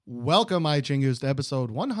Welcome, iChingus, to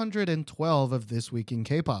episode 112 of This Week in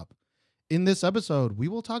K-Pop. In this episode, we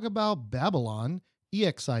will talk about Babylon,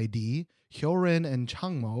 EXID, Hyorin and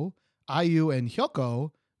Changmo, IU and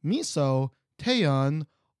Hyoko, Miso, Taeyeon,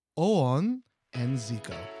 Oon, and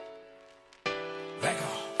Zico.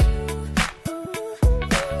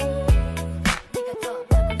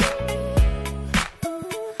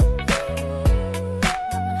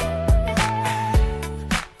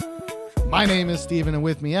 My name is Steven, and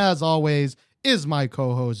with me, as always, is my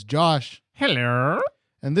co-host, Josh. Hello.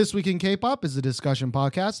 And This Week in K-Pop is a discussion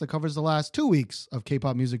podcast that covers the last 2 weeks of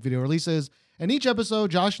K-pop music video releases. And each episode,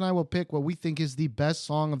 Josh and I will pick what we think is the best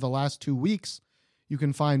song of the last 2 weeks. You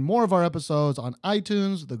can find more of our episodes on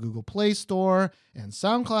iTunes, the Google Play Store, and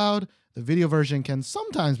SoundCloud. The video version can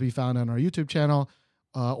sometimes be found on our YouTube channel,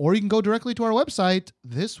 or you can go directly to our website,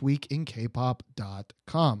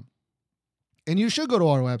 thisweekinkpop.com. And you should go to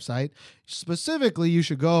our website. Specifically, you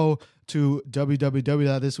should go to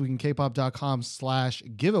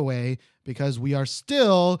www.thisweekinkpop.com/giveaway because we are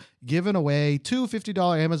still giving away 2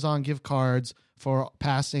 $50 Amazon gift cards for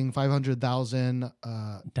passing 500,000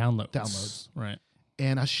 downloads. Right.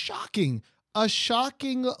 And a shocking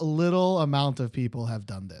little amount of people have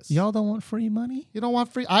done this. Y'all don't want free money? You don't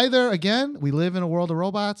want free either. Again, we live in a world of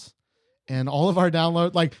robots. And all of our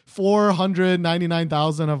downloads, like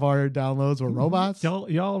 499,000 of our downloads were robots. Y'all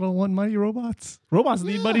don't want money, robots? Robots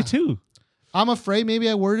need money too. I'm afraid maybe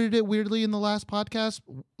I worded it weirdly in the last podcast.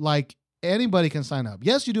 Like, anybody can sign up.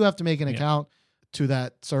 Yes, you do have to make an account to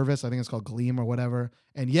that service. I think it's called Gleam or whatever.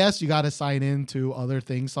 And yes, you got to sign in to other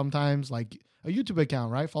things sometimes, like a YouTube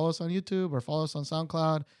account, right? Follow us on YouTube or follow us on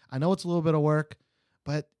SoundCloud. I know it's a little bit of work,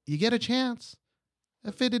 but you get a chance.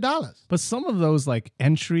 At $50. But some of those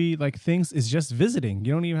entry things is just visiting.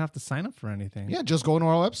 You don't even have to sign up for anything. Yeah, just going to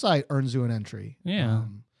our website earns you an entry. Yeah.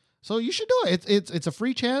 So you should do it. It's a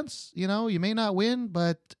free chance. You know, you may not win,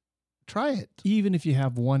 but try it. Even if you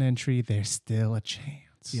have one entry, there's still a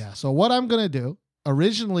chance. Yeah. So what I'm going to do,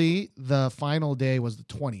 originally the final day was the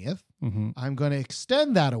 20th. Mm-hmm. I'm going to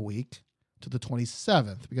extend that a week to the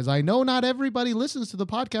 27th because I know not everybody listens to the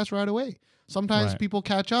podcast right away. Sometimes people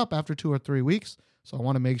catch up after 2 or 3 weeks. So I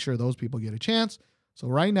want to make sure those people get a chance. So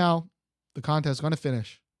right now, the contest is going to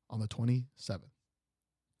finish on the 27th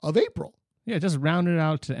of April. Yeah, just round it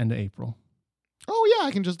out to end of April. Oh, yeah,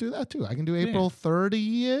 I can just do that too. I can do April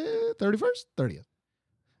 30th, 31st, 30th.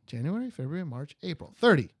 January, February, March, April.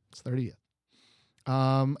 30. It's 30th.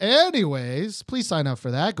 Anyways, please sign up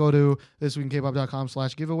for that. Go to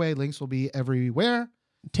thisweekinkpop.com/giveaway. Links will be everywhere.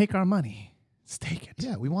 Take our money. Let's take it.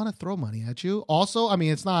 Yeah, we want to throw money at you. Also, I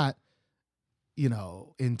mean, it's not,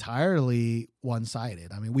 entirely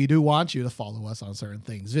one-sided. I mean, we do want you to follow us on certain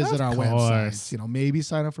things. Visit our websites, maybe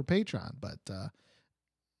sign up for Patreon, but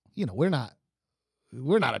we're not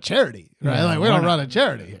a charity, right? Yeah, we don't run a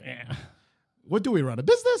charity. Yeah. What do we run? A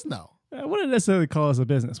business? No. I wouldn't necessarily call us a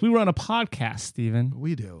business. We run a podcast, Steven.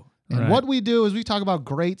 We do. And what we do is we talk about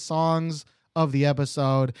great songs of the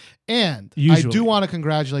episode. And I do want to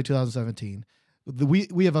congratulate 2017.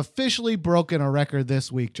 We have officially broken a record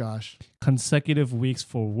this week, Josh. Consecutive weeks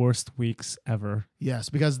for worst weeks ever. Yes,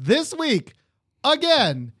 because this week,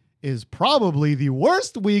 again, is probably the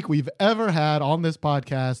worst week we've ever had on this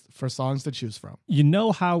podcast for songs to choose from. You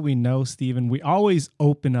know how we know, Steven? We always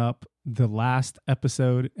open up the last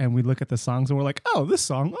episode and we look at the songs and we're like, oh, this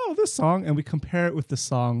song, and we compare it with the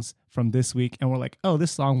songs from this week and we're like, oh,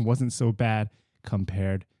 this song wasn't so bad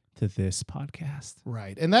compared to this podcast.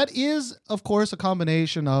 Right. And that is, of course, a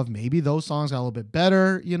combination of maybe those songs got a little bit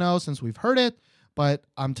better, since we've heard it. But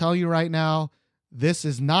I'm telling you right now, this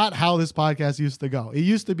is not how this podcast used to go. It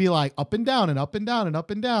used to be like up and down and up and down and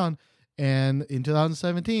up and down. And in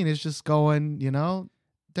 2017, it's just going, down,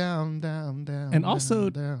 down, down. And also,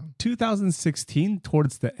 down. 2016,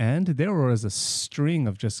 towards the end, there was a string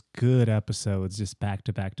of just good episodes just back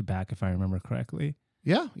to back to back, if I remember correctly.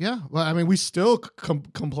 Yeah. Well, I mean, we still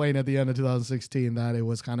complain at the end of 2016 that it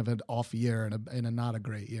was kind of an off year and a not a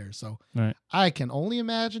great year. So I can only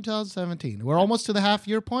imagine 2017. We're almost to the half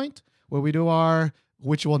year point where we do our,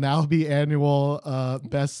 which will now be annual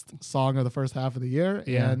best song of the first half of the year.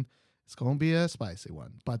 Yeah. And it's going to be a spicy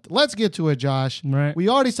one. But let's get to it, Josh. Right. We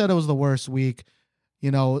already said it was the worst week.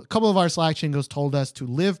 A couple of our Slack chingos told us to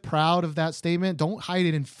live proud of that statement. Don't hide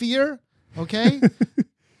it in fear. Okay.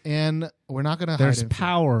 And we're not going to hide it. There's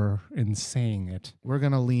power in saying it. We're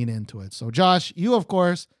going to lean into it. So, Josh, you, of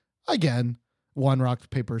course, again, won rock,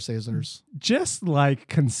 paper, scissors. Just like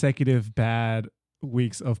consecutive bad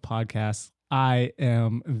weeks of podcasts, I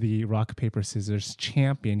am the rock, paper, scissors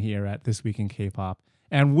champion here at This Week in K-Pop.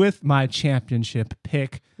 And with my championship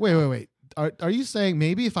pick... Wait. are you saying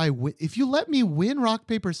maybe if you let me win rock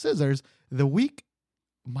paper scissors, the week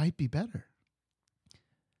might be better?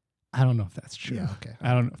 I don't know if that's true. Yeah, okay.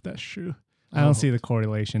 I don't know if that's true. I don't see the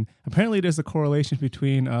correlation. Apparently, there's a correlation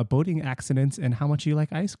between boating accidents and how much you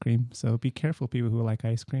like ice cream. So be careful, people who like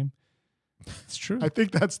ice cream. It's true. I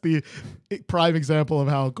think that's the prime example of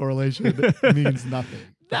how correlation means nothing.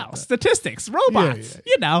 No, statistics, robots,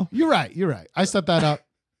 you know. You're right. I set that up,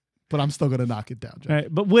 but I'm still going to knock it down, Joe. Right,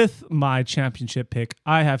 but with my championship pick,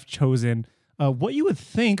 I have chosen what you would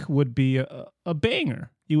think would be a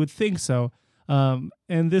banger. You would think so.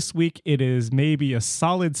 And this week, it is maybe a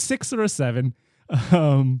solid 6 or a 7.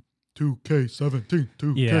 2K17,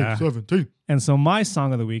 2K17. And so my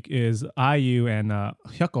song of the week is IU and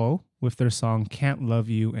Hyukoh with their song Can't Love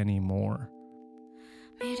You Anymore.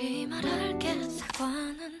 미리 말할게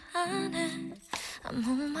사과는 안 해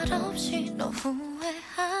아무 말 없이 너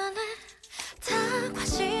후회하네 다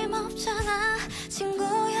관심 없잖아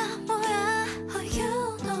친구야 뭐야 Oh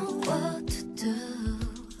you know what to do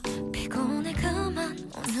피곤해 그만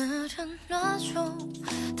오늘은 놔줘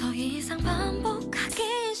더 이상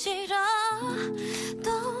반복하기 싫어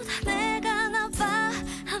또 다 내가 나빠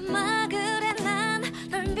아마 그래 난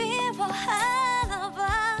널 미워하나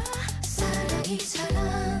봐 사랑이 잘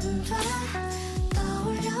안 돼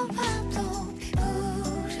떠올려봐도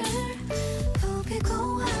피부를 부비고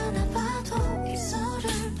하나 봐도 입술을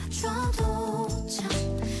맞춰도 참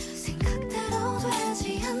생각대로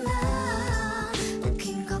되지 않아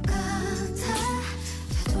웃긴 것 같아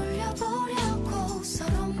되돌려보려고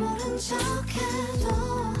서로 모른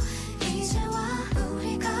척해도 이제와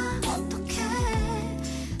우리가 어떻게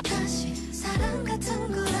다시 사랑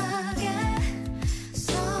같은 걸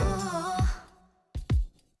하겠어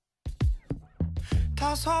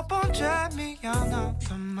 5번째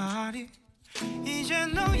미안하단 말이 이제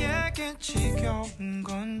너에겐 지겨운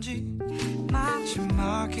건지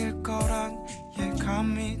마지막일 거란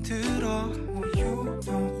예감이 들어 You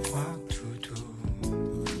know what to do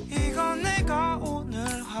이건 내가 오늘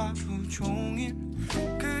하루 종일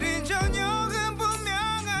그린 저녁은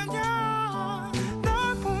분명 아냐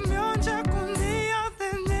널 보면 자꾸 네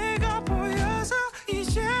앞에 내가 보여서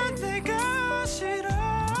이제 내가 싫어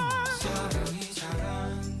사랑이 잘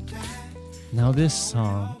안 돼 Now this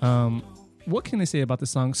song, what can I say about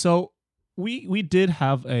this song? So we did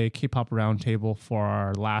have a K-pop roundtable for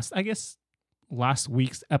our last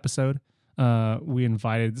week's episode. We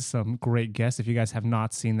invited some great guests. If you guys have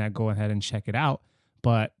not seen that, go ahead and check it out.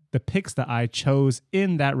 But the picks that I chose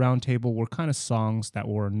in that roundtable were kind of songs that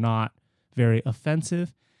were not very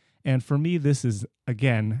offensive. And for me, this is,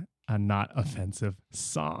 again, a not offensive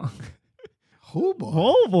song. Oh boy.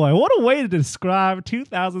 Oh boy, what a way to describe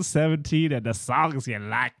 2017 and the songs you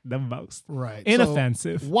like the most. Right.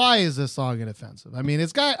 Inoffensive. So why is this song inoffensive? I mean,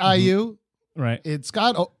 it's got IU. Right. It's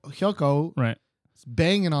got Hyukoh. Right. It's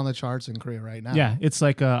banging on the charts in Korea right now. Yeah, it's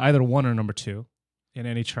like either 1 or number 2 in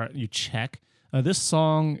any chart you check. This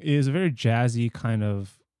song is a very jazzy kind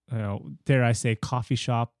of, dare I say, coffee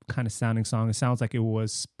shop kind of sounding song. It sounds like it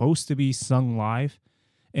was supposed to be sung live.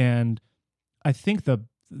 And I think the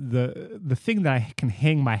thing that I can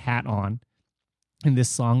hang my hat on in this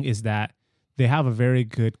song is that they have a very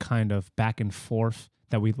good kind of back and forth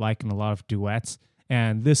that we like in a lot of duets.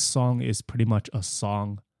 And this song is pretty much a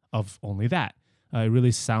song of only that. It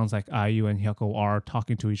really sounds like IU and Hyukoh are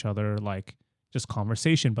talking to each other like just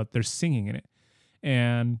conversation, but they're singing in it.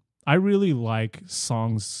 And I really like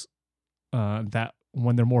songs that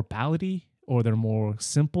when they're more ballady or they're more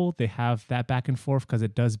simple, they have that back and forth because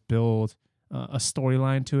it does build a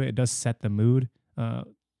storyline to it. It does set the mood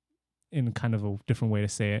in kind of a different way to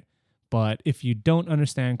say it. But if you don't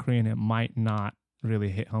understand Korean, it might not really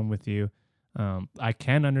hit home with you. I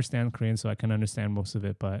can understand Korean, so I can understand most of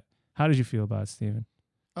it. But how did you feel about it, Steven?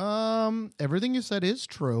 Everything you said is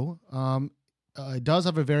true. It does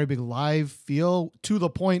have a very big live feel to the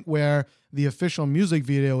point where the official music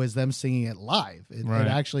video is them singing it live. It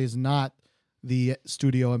actually is not the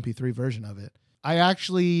studio MP3 version of it. I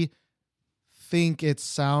actually think it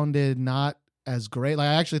sounded not as great. Like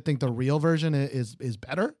I actually think the real version is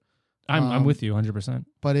better. I'm with you 100%.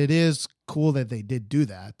 But it is cool that they did do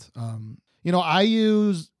that.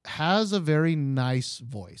 IU has a very nice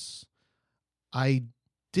voice. I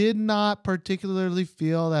did not particularly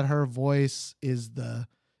feel that her voice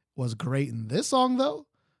was great in this song though.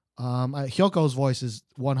 Hyoko's voice is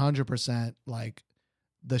 100% like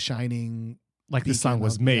the shining. Like the song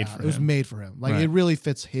was made for him. It was made for him. Like it really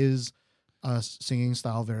fits his singing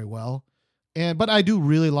style very well. But I do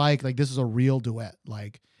really like this is a real duet.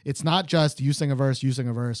 Like it's not just you sing a verse, you sing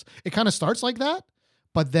a verse. It kind of starts like that,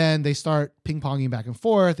 But then they start ping-ponging back and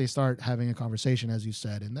forth. They start having a conversation, as you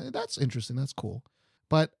said. And that's interesting. That's cool.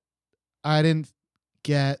 But I didn't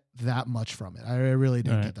get that much from it. I really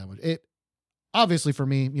didn't get that much. It obviously, for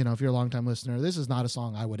me, if you're a longtime listener, this is not a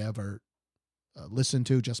song I would ever listen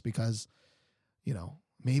to, just because,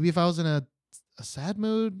 maybe if I was in a sad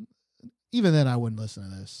mood, even then I wouldn't listen to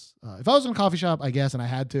this. If I was in a coffee shop, I guess, and I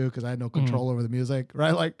had to because I had no control over the music,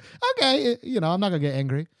 right? Like, okay, I'm not going to get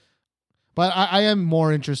angry. But I am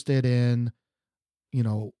more interested in,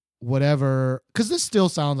 whatever, because this still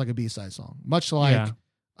sounds like a B-side song, much like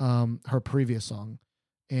her previous song.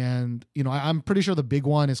 And, I'm pretty sure the big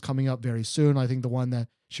one is coming up very soon. I think the one that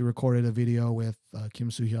she recorded a video with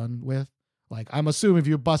Kim Soo-hyun with. Like, I'm assuming if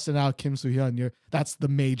you're busting out Kim Soo-hyun, that's the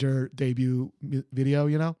major debut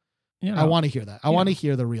video, I want to hear that. I want to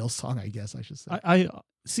hear the real song, I guess I should say. I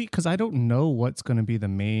see, because I don't know what's going to be the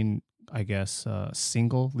main, I guess,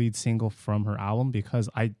 lead single from her album, because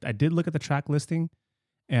I did look at the track listing,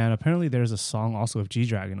 and apparently there's a song also with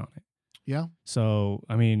G-Dragon on it. Yeah. So,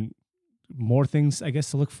 I mean, more things, I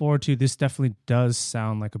guess, to look forward to. This definitely does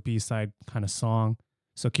sound like a B-side kind of song,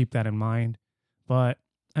 so keep that in mind. But,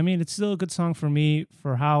 I mean, it's still a good song for me.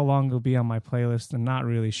 For how long it'll be on my playlist, I'm not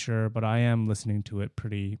really sure, but I am listening to it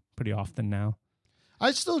pretty often now.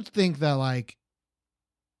 I still think that, like,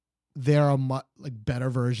 there are better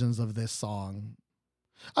versions of this song.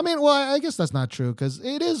 I mean, well, I guess that's not true, because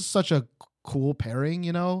it is such a cool pairing,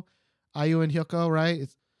 IU and Hyukoh, right?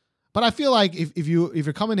 But I feel like if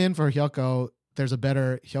you're coming in for Hyukoh, there's a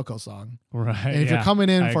better Hyukoh song, right? And if you're coming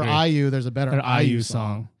in for IU, there's a better IU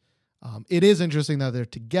song. It is interesting that they're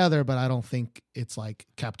together, but I don't think it's like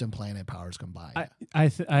Captain Planet powers combined. I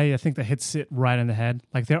think that hits it right in the head.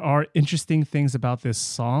 Like, there are interesting things about this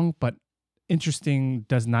song, but interesting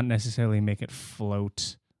does not necessarily make it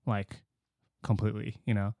float like completely,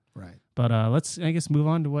 Right. But let's, I guess, move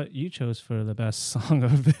on to what you chose for the best song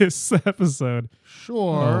of this episode.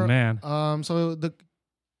 Sure. Oh man. So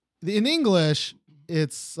in English,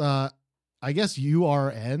 it's I guess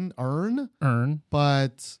Earn,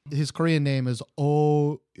 but his Korean name is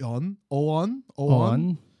Oon,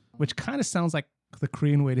 which kind of sounds like the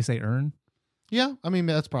Korean way to say earn. Yeah, I mean,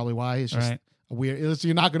 that's probably why. It's just weird.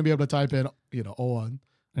 You're not going to be able to type in, Oon.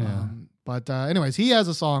 Yeah. But anyways, he has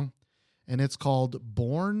a song, and it's called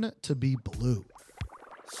 "Born to Be Blue."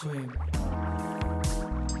 Swing.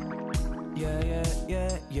 Yeah, yeah,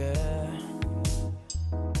 yeah, yeah.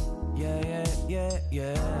 Yeah, yeah, yeah,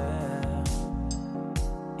 yeah.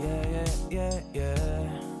 Yeah, yeah, yeah, yeah.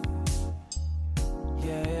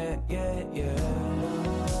 Yeah, yeah, yeah, yeah.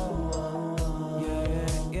 Yeah, yeah,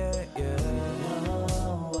 yeah, yeah.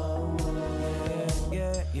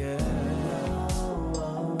 Yeah, yeah, yeah.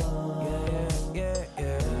 Yeah, yeah,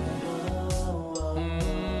 yeah.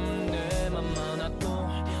 내 맘만 와도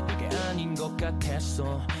내게 아닌 것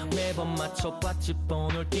같았어. 매번 맞춰봤지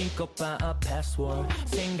번호를 띵껏봐 패스워드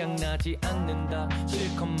생각나지 않는다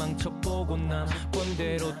실컷 망쳐보고 난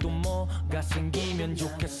본대로 또 뭐가 생기면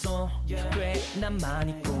좋겠어 꽤나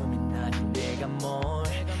많이 고민하지 내가 뭘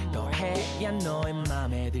더 해야 너의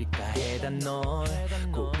맘에 들까 해다 널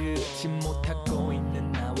고르지 못하고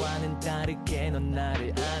있는 나와는 다르게 넌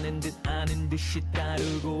나를 아는 듯 아는 듯이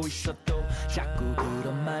따르고 있어 또 자꾸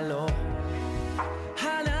그런 말로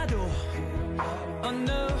하나도 Oh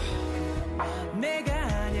no 내가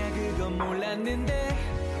아냐 그건 몰랐는데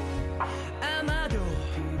아마도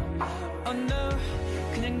Oh no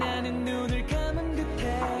그냥 나는 눈을 감은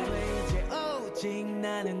듯해 이제 오직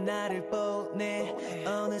나는 나를 보내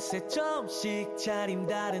어느새 조금씩 차림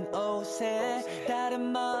다른 옷에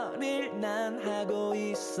다른 말을 난 하고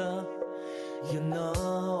있어 You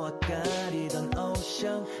know I got it on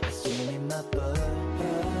ocean I swim in my boat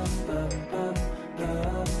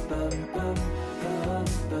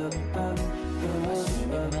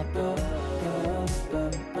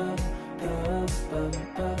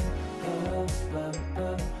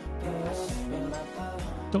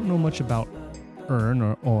Don't know much about Earn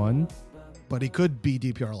or On, but he could be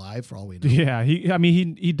DPR Live for all we know. Yeah,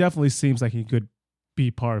 he definitely seems like he could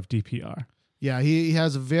be part of DPR. Yeah, he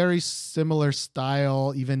has a very similar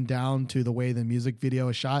style, even down to the way the music video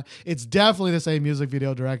is shot. It's definitely the same music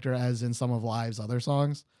video director as in some of Live's other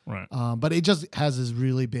songs. Right. But it just has this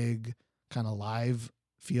really big kind of live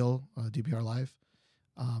feel, DPR Live.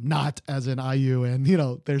 Not as in IU and,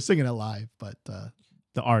 they're singing it live, but the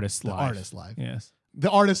artist live. The artist live. Yes. The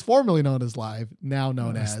artist formerly known as Live, now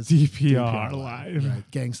known as DPR Live. Right.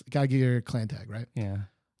 Gotta get your clan tag, right? Yeah.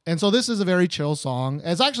 And so this is a very chill song.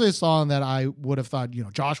 It's actually a song that I would have thought,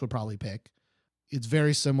 Josh would probably pick. It's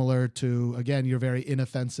very similar to, again, your very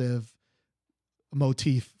inoffensive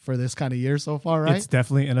motif for this kind of year so far, right? It's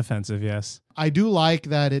definitely inoffensive, yes. I do like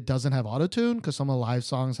that it doesn't have autotune because some of the live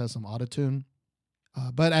songs has some autotune.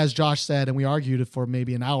 But as Josh said, and we argued for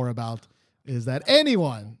maybe an hour about, is that any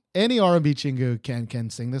R&B Chingu can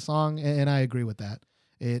sing this song, and I agree with that.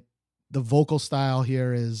 The vocal style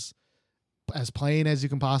here is as plain as you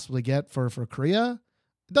can possibly get for Korea.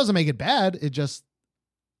 It doesn't make it bad.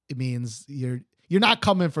 It means you're not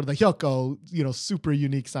coming for the Hyoko, super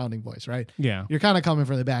unique sounding voice, right? Yeah. You're kind of coming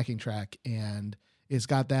for the backing track, and it's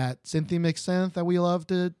got that synthy mixed synth that we love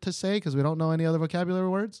to say because we don't know any other vocabulary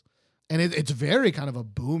words. And it's very kind of a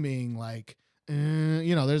booming, like,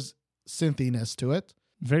 there's synthiness to it.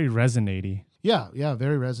 Very resonaty. Yeah,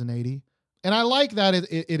 very resonaty. And I like that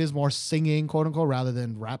it is more singing, quote unquote, rather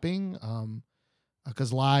than rapping.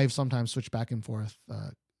 Because live sometimes switch back and forth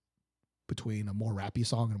between a more rappy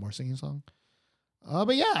song and a more singing song.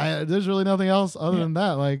 But yeah, there's really nothing else other than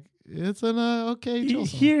that. Like, it's an okay chill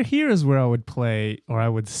song. Here is where I would play, or I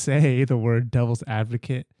would say the word devil's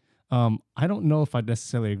advocate. I don't know if I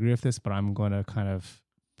necessarily agree with this, but I'm going to kind of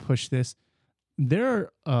push this.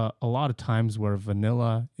 There are a lot of times where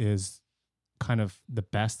vanilla is kind of the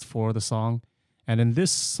best for the song. And in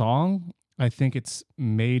this song, I think it's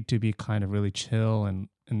made to be kind of really chill and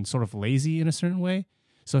sort of lazy in a certain way.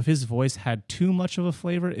 So if his voice had too much of a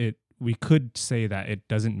flavor, we could say that it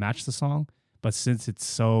doesn't match the song. But since it's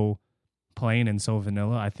so plain and so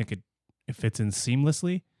vanilla, I think it fits in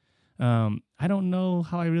seamlessly. I don't know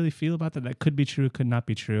how I really feel about that. That could be true, could not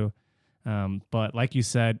be true. But like you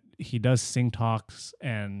said, he does sing talks,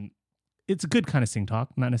 and it's a good kind of sing talk,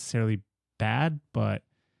 not necessarily bad, but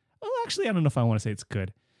actually, I don't know if I want to say it's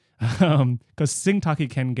good. Because sing talkie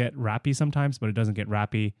can get rappy sometimes, but it doesn't get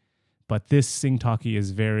rappy. But this sing talkie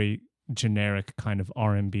is very generic kind of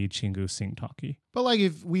R&B Chingu sing talkie. But like,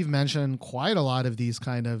 if we've mentioned quite a lot of these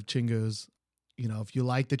kind of Chingus, if you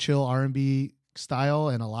like the chill R&B style,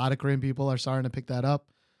 and a lot of Korean people are starting to pick that up,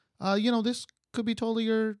 this could be totally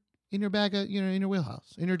in your bag, in your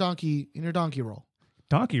wheelhouse, in your donkey roll.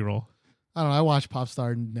 Donkey roll. I don't know. I watched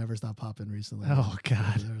Popstar and Never Stop Poppin' recently. Oh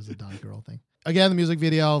God, there was a donkey roll thing. Again, the music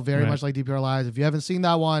video very much like DPR Live. If you haven't seen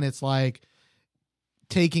that one, it's like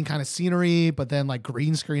taking kind of scenery, but then like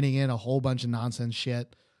green screening in a whole bunch of nonsense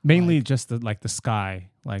shit. Mainly just the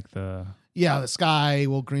sky, like the. Yeah, the sky,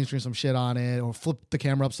 we'll green screen some shit on it, or flip the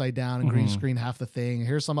camera upside down and green screen half the thing.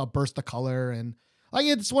 Here's some burst of color, and like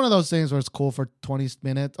it's one of those things where it's cool for 20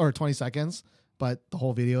 minutes or 20 seconds, but the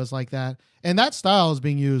whole video is like that. And that style is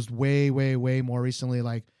being used way, way, way more recently.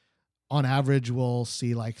 Like on average, we'll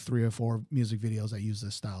see like 3 or 4 music videos that use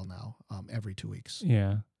this style now every 2 weeks.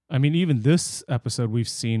 Yeah. I mean, even this episode, we've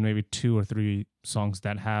seen maybe 2 or 3 songs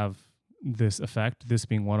that have this effect, this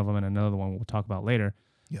being one of them and another one we'll talk about later.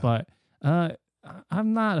 Yeah. But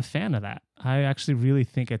I'm not a fan of that. I actually really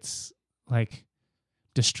think it's like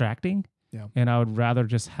distracting. Yeah. And I would rather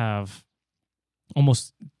just have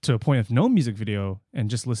almost to a point of no music video and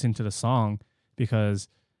just listen to the song, because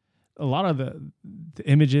a lot of the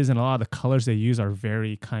images and a lot of the colors they use are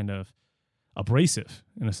very kind of abrasive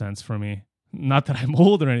in a sense for me. Not that I'm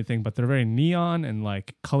old or anything, but they're very neon and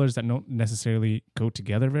like colors that don't necessarily go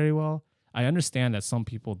together very well. I understand that some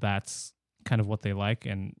people that's kind of what they like,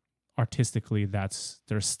 and artistically that's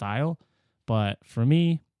their style, but for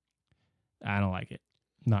me, I don't like it.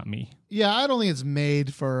 Not me. Yeah, I don't think it's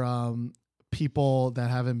made for people that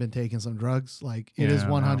haven't been taking some drugs. Like it is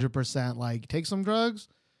 100% like take some drugs,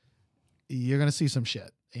 you're gonna see some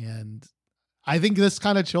shit. And I think this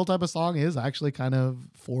kind of chill type of song is actually kind of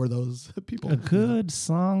for those people. A good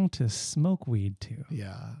song to smoke weed to.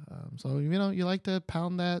 Yeah. So you like to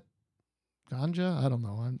pound that ganja? I don't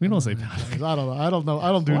know. We don't say pound. I don't know. I don't know.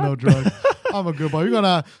 I don't do no drugs. I'm a good boy. You're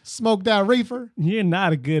gonna smoke that reefer? You're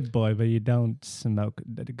not a good boy, but you don't smoke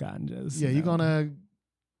the ganjas. Yeah, you're gonna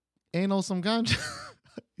anal some ganja.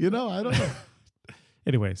 I don't know.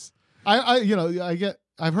 Anyways,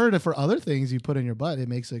 I've heard it for other things you put in your butt, it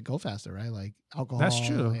makes it go faster, right? Like alcohol. That's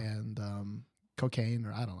true. And cocaine,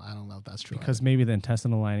 or I don't know if that's true. Because maybe the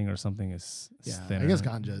intestinal lining or something is thinner. I guess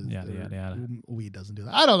ganja. Yeah. Weed doesn't do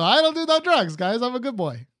that. I don't know. I don't do no drugs, guys. I'm a good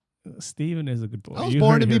boy. Steven is a good boy. I was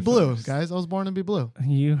born to be blue, guys. I was born to be blue.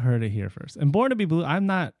 You heard it here first. And Born to be Blue, I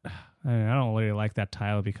don't really like that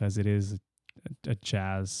title because it is a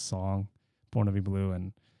jazz song, Born to be Blue.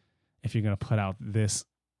 And if you're going to put out this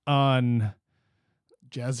jazzy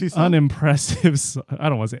song? unimpressive, I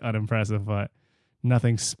don't want to say unimpressive, but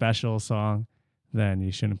nothing special song, then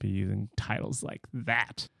you shouldn't be using titles like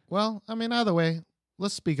that. Well, I mean, either way,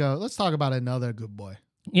 let's talk about another good boy.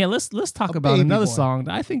 Yeah, let's talk about another song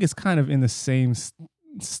that I think is kind of in the same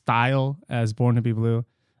style as Born to be Blue.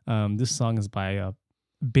 This song is by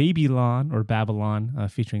Babylon or Babylon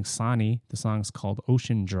featuring Sani. The song is called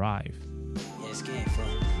Ocean Drive. Yes, came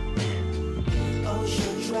from.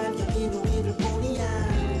 Ocean Drive 여기로 위를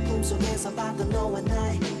보니야 꿈속에서 봤던 너와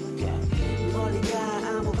나의 멀리 가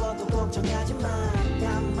아무것도 걱정하지 마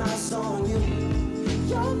Got my soul on you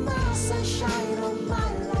You're my sunshine on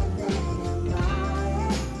my life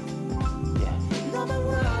나의 너만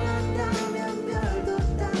원한다면 별도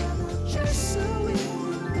따라줄 수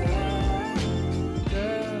있는데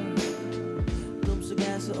Girl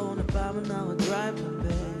꿈속에서 오늘 밤은 나와 drive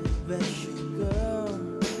baby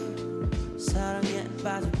girl 사랑에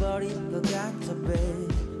빠져버린 것 같아 babe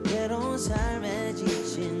외로운 삶에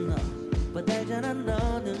지친 너 뻗달잖아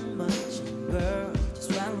너는 멋진 girl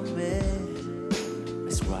Just follow me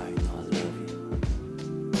That's right, I love you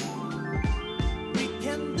We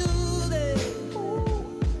can do this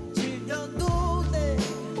즐겨도 돼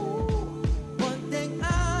One thing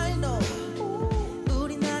I know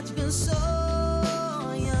우린 아직은 so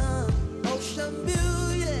young Ocean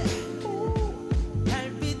view yeah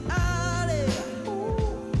달빛 아래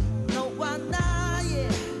너와 나의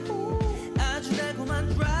아주 달콤한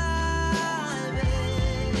driving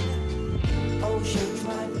Ocean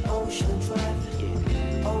drive, ocean drive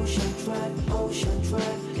Ocean drive, ocean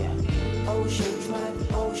drive Ocean drive,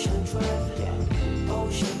 ocean drive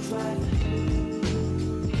Ocean drive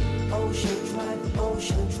Ocean drive,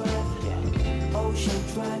 ocean drive Ocean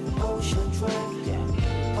drive, ocean drive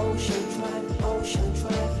Ocean drive, ocean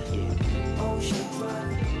drive Ocean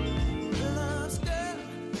drive Love's girl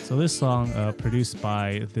So this song produced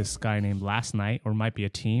by this guy named Last Night, or might be a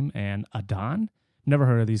team, and Adon. Never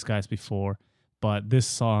heard of these guys before, but this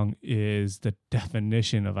song is the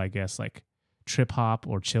definition of, I guess, like trip hop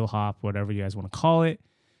or chill hop, whatever you guys want to call it.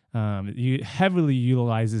 It heavily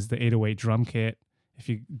utilizes the 808 drum kit. If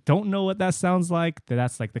you don't know what that sounds like, then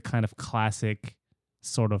that's like the kind of classic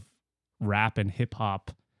sort of rap and hip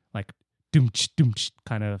hop, like doom-ch, doom-ch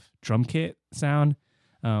kind of drum kit sound.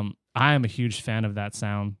 I am a huge fan of that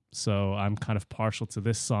sound, so I'm kind of partial to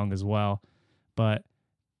this song as well. But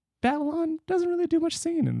Babylon doesn't really do much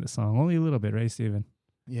singing in this song, only a little bit, right, Steven?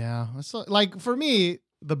 Yeah. So, like, for me,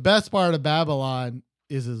 the best part of Babylon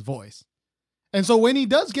is his voice. And so when he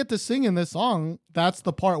does get to sing in this song, that's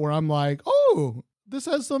the part where I'm like, oh, this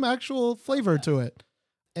has some actual flavor to it.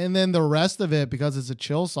 And then the rest of it, because it's a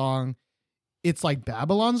chill song, it's like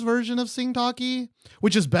Babylon's version of Sing Talkie,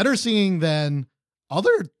 which is better singing than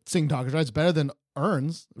other Sing Talkers, right? It's better than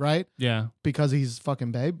Earns, right? Yeah. Because he's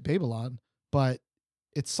fucking Babylon. But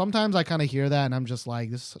it's sometimes I kind of hear that and I'm just like,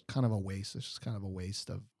 this is kind of a waste. It's just kind of a waste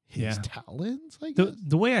of his talents, I guess.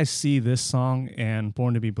 The way I see this song and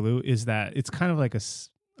Born to Be Blue is that it's kind of like a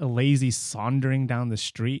lazy sauntering down the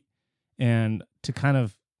street. And to kind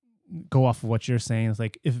of go off of what you're saying, it's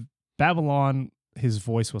like if Babylon, his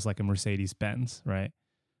voice was like a Mercedes-Benz, right?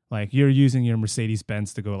 Like you're using your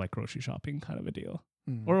Mercedes-Benz to go like grocery shopping kind of a deal.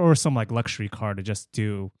 Or some like luxury car to just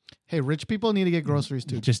do. Hey, rich people need to get groceries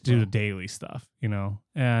too. Just do the daily stuff, you know?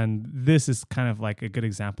 And this is kind of like a good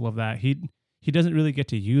example of that. He doesn't really get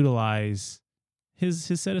to utilize his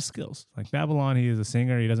set of skills. Like Babylon, he is a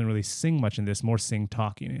singer. He doesn't really sing much in this, more sing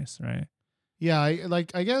talkiness, right? Yeah,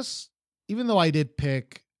 I guess even though I did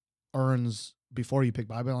pick Earns before you picked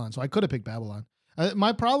Babylon, so I could have picked Babylon.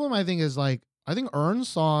 My problem, I think, is like, I think Earn's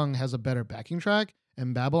song has a better backing track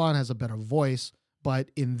and Babylon has a better voice.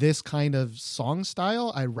 But in this kind of song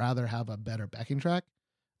style, I'd rather have a better backing track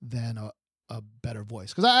than a better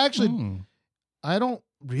voice. Because I don't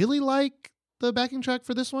really like the backing track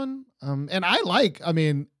for this one. And I like,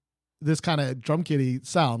 this kind of drum kitty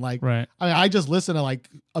sound. Like, right. I just listen to like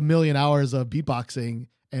a million hours of beatboxing,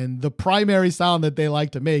 and the primary sound that they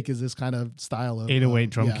like to make is this kind of style of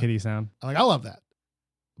 808 drum kitty sound. Like, I love that.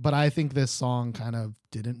 But I think this song kind of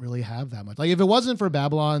didn't really have that much. Like, if it wasn't for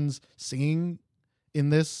Babylon's singing in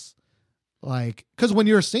this, like, because when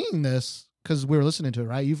you're singing this, because we were listening to it,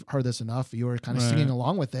 right? You've heard this enough. You were kind of singing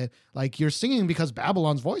along with it. Like, you're singing because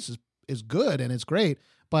Babylon's voice is good and it's great,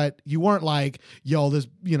 but you weren't like, yo, this,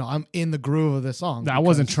 I'm in the groove of this song. I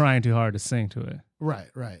wasn't trying too hard to sing to it. Right.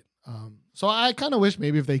 So I kind of wish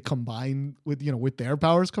maybe if they combine with, with their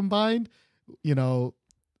powers combined,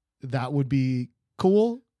 that would be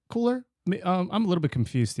cooler. I'm a little bit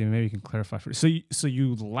confused, Steven. Maybe you can clarify for me. So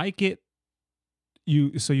you like it.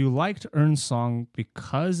 So you liked Earn's song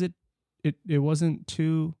because it wasn't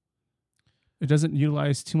too. It doesn't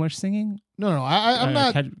utilize too much singing. No. I'm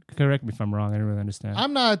not. Correct me if I'm wrong. I don't really understand.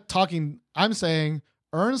 I'm not talking. I'm saying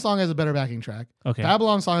Earn's song has a better backing track. Okay.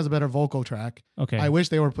 Babylon's song has a better vocal track. Okay. I wish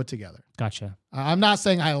they were put together. Gotcha. I'm not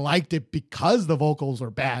saying I liked it because the vocals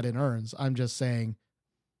were bad in Earn's. I'm just saying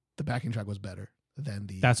the backing track was better than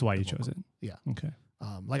the. That's why the you chose vocal. it. Yeah. Okay.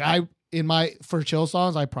 Like for chill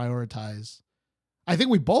songs, I prioritize. I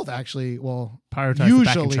think we both actually Prioritize the backing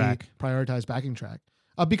usually track. prioritize backing track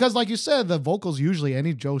because, like you said, the vocals usually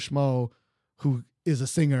any Joe Schmo who is a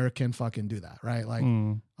singer can fucking do that, right? Like,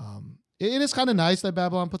 it is kind of nice that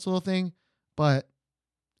Babylon puts a little thing, but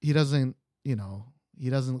he doesn't, he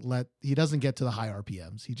doesn't get to the high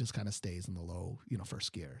RPMs. He just kind of stays in the low,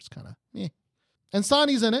 first gear. It's kind of meh. And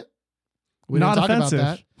Sonny's in it. We Not didn't talk offensive.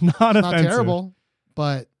 about that. Not It's offensive. not terrible,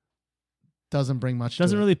 but doesn't bring much.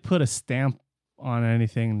 Doesn't to really put a stamp on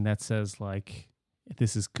anything that says like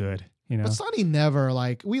this is good. But Sonny never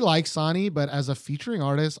we like Sonny, but as a featuring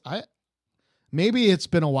artist, maybe it's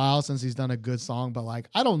been a while since he's done a good song, but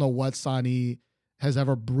I don't know what Sonny has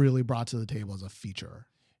ever really brought to the table as a feature.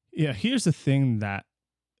 Yeah, here's the thing that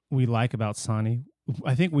we like about Sonny.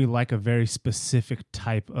 I think we like a very specific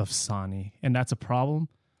type of Sonny, and that's a problem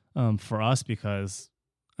for us because,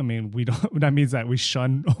 we don't. That means that we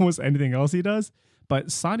shun almost anything else he does.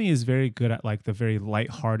 But Sonny is very good at the very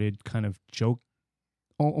lighthearted kind of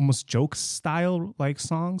almost joke style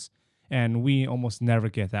songs, and we almost never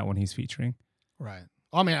get that when he's featuring. Right.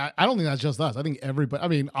 I don't think that's just us. I think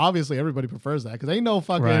everybody. Obviously everybody prefers that because ain't no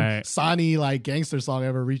fucking Sonny gangster song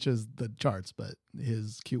ever reaches the charts, but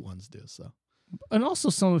his cute ones do. So, and also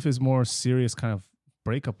some of his more serious kind of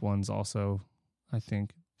breakup ones. Also, I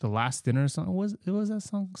think the Last Dinner song was that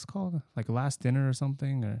song called Last Dinner or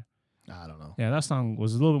something, or I don't know. Yeah, that song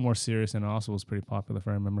was a little bit more serious and also was pretty popular if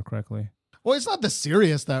I remember correctly. Well, it's not the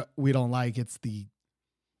serious that we don't like; it's the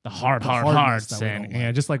hard saying.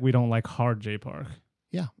 Yeah, just like we don't like hard J Park.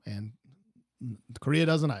 Yeah, and Korea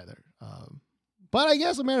doesn't either. But I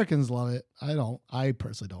guess Americans love it. I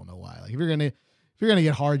personally don't know why. If you're gonna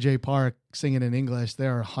get hard J Park singing in English,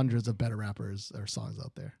 there are hundreds of better rappers or songs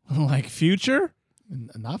out there. Like Future?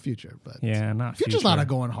 Not Future, but yeah, not Future's Future. not a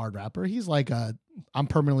going hard rapper. He's I'm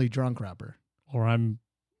permanently drunk rapper. Or I'm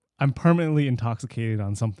permanently intoxicated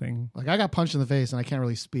on something. I got punched in the face and I can't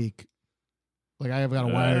really speak. I have got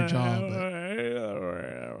a wired jaw.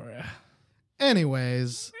 But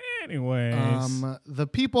Anyways, the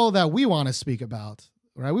people that we want to speak about,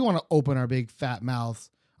 right? We want to open our big fat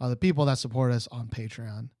mouths are the people that support us on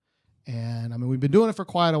Patreon. And we've been doing it for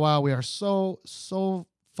quite a while. We are so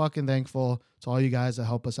fucking thankful to all you guys that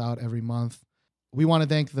help us out every month. We want to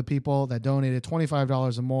thank the people that donated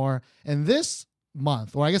 $25 or more. And this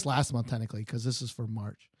month, or I guess last month technically, because this is for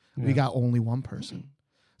March, we got only one person.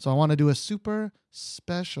 So I want to do a super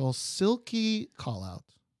special silky call out.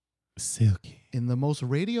 Silky. In the most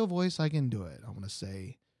radio voice I can do it, I want to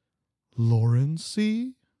say, Lauren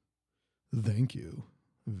C., thank you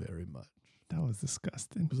very much. That was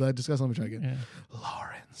disgusting. Was that disgusting? Let me try again. Yeah.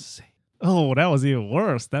 Lauren C. Oh, that was even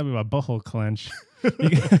worse. That'd be my butthole clench.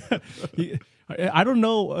 I don't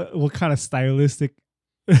know what kind of stylistic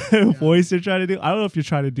voice you're trying to do. I don't know if you're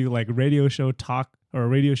trying to do radio show talk or a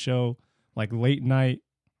radio show late night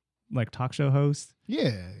talk show host.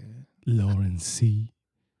 Yeah. Lauren C.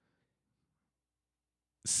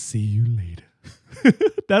 See you later.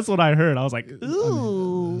 That's what I heard. I was like,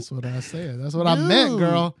 ooh. That's what I said. That's what I meant,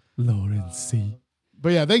 girl. Lauren C.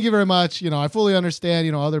 But yeah, thank you very much. I fully understand,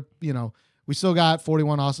 we still got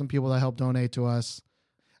 41 awesome people that help donate to us.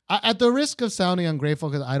 At the risk of sounding ungrateful,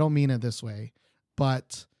 because I don't mean it this way,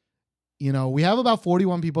 but, we have about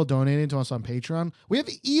 41 people donating to us on Patreon. We have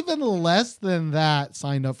even less than that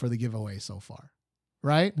signed up for the giveaway so far,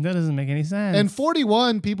 right? That doesn't make any sense. And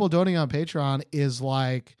 41 people donating on Patreon is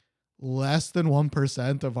less than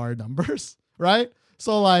 1% of our numbers, right?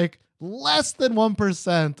 So less than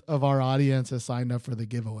 1% of our audience has signed up for the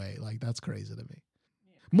giveaway. That's crazy to me.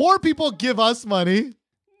 More people give us money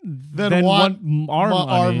than want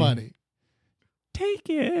our money. Take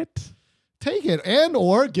it. And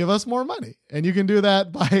or give us more money. And you can do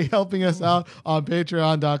that by helping us out on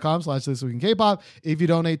patreon.com/thisweekinkpop. If you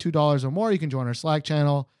donate $2 or more, you can join our Slack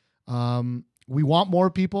channel. We want more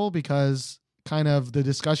people because kind of the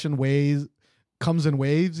discussion comes in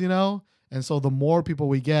waves, And so the more people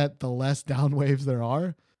we get, the less down waves there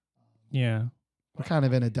are. Yeah. We're kind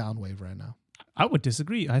of in a down wave right now. I would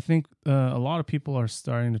disagree. I think a lot of people are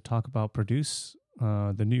starting to talk about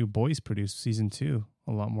the new Boys Produce season 2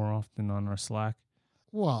 a lot more often on our Slack.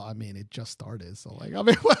 Well, it just started. So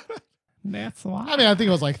That's why. I think it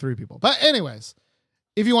was 3 people. But anyways,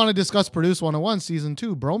 if you want to discuss Produce 101 season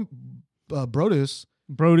 2, Produce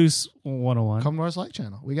 101. Come to our Slack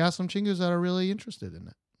channel. We got some chingus that are really interested in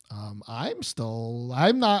it. I still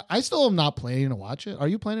am not planning to watch it. Are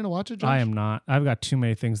you planning to watch it, Josh? I am not. I've got too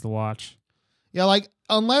many things to watch. Yeah, like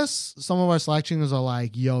unless some of our selections are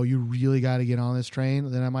like, yo, you really got to get on this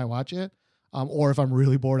train, then I might watch it. Or if I'm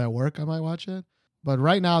really bored at work, I might watch it. But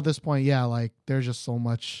right now at this point, yeah, like there's just so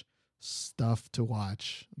much stuff to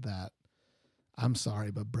watch that I'm sorry,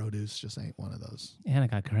 but Produce just ain't one of those. And I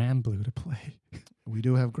got Grand Blue to play. We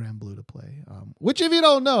do have Grand Blue to play, which if you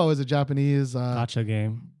don't know is a Japanese Gotcha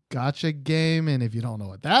game. gotcha game. And if you don't know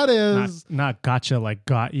what that is, Not gotcha like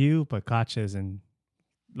got you, but gotcha is in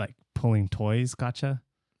like pulling toys gotcha.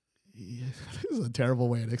 yeah, this is a terrible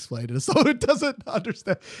way to explain it. So it doesn't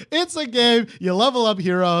understand. It's a game. You level up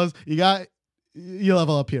heroes. You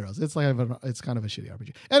level up heroes. It's like it's kind of a shitty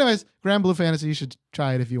RPG. Anyways, Grand Blue Fantasy. You should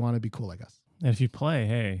try it if you want to be cool like us. And if you play,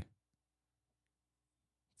 hey.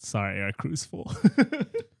 Sorry, our crew's full.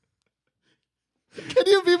 Can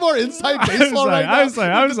you be more inside baseball right now? I'm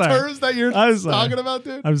sorry. With the terms that you're talking about,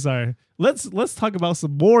 dude. I'm sorry. Let's talk about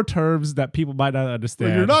some more terms that people might not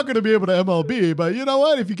understand. Well, you're not going to be able to MLB, but you know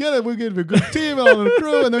what? If you get it, we'll get a good team on the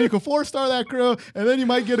crew, and then you can 4-star that crew, and then you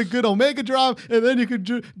might get a good Omega drop, and then you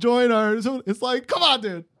could join our. So it's like, come on,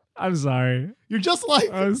 dude. I'm sorry. You're just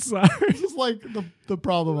like I'm sorry. just like the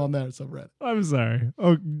problem on that subreddit. I'm sorry.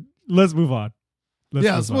 Oh, let's move on.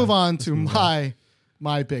 Let's move on to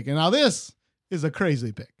my pick. And now this is a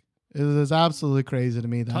crazy pick. It is absolutely crazy to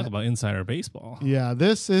me. Talk about insider baseball. Yeah,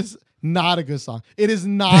 this is not a good song. It is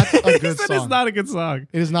not a good song. It's not a good song.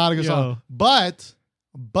 It is not a good song. But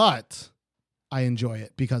I enjoy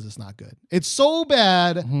it because it's not good. It's so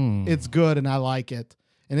bad, it's good, and I like it.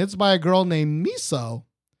 And it's by a girl named Miso,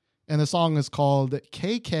 and the song is called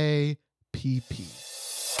KKPP.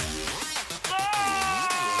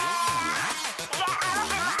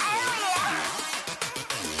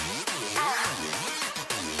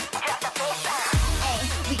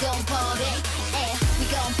 We gon' party, eh? We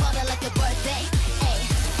gon' party like your birthday, eh?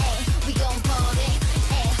 We gon' party,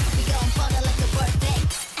 eh? We gon' party like your birthday.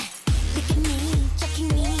 Look at me, checking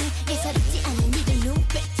me, 예사롭지 않은 니들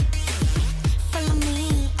눈빛. Follow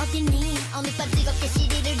me, 어디니? 오늘 밤 뜨겁게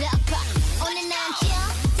CD를 덮어. 오늘 난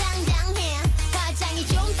당당해. 화장이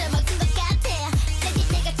좀 닮아진 것 같아. 내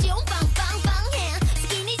뒷대가 좀 빵빵빵해.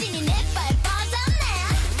 스키니진이 내 발 뻗어내.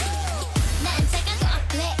 난 차가워,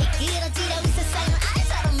 그래 이끌어지려 이 세상을 알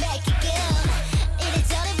서로 make it good.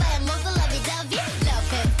 이래저래 봐야 모두 lovey-dovey. Love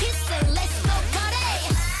and peace and let's go party.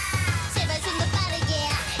 제발 숨도 빠르게.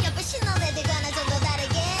 옆에 신호대들 가나 좀 더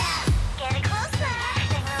다르게. Get it closer,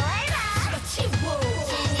 take me later. 그렇지, woo.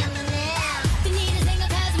 재미없는 애. 뜬 일은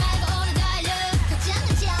생각하지 말고 오늘 달려. 걱정은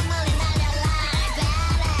저 멀리 날려라.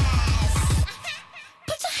 Badass.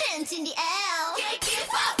 Put your hands in the air. Get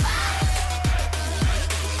pop.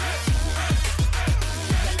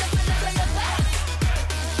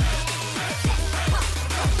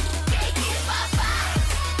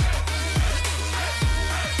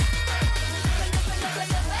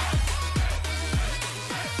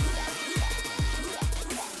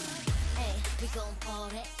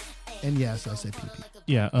 And yes, I say PP.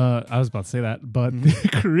 Yeah, I was about to say that, but the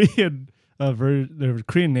Korean the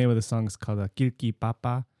Korean name of the song is called Kirki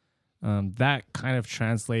Papa. That kind of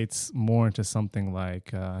translates more into something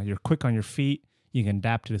like you're quick on your feet, you can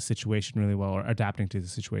adapt to the situation really well, or adapting to the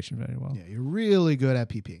situation very well. Yeah, you're really good at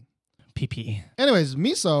PP. PP. Anyways,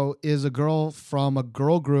 Miso is a girl from a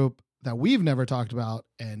girl group that we've never talked about,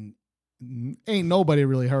 and ain't nobody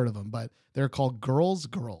really heard of them, but they're called Girls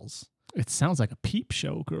Girls. It sounds like a peep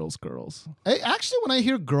show, Girls. Actually, when I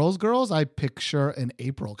hear Girls, I picture an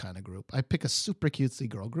April kind of group. I pick a super cutesy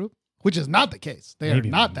girl group, which is not the case. They are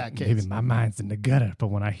not that case. Maybe my mind's in the gutter, but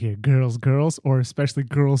when I hear Girls, or especially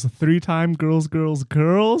Girls 3-time, Girls, go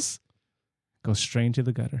straight to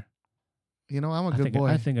the gutter. You know, I'm a good boy.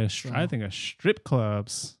 I think of strip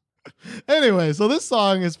clubs. Anyway, so this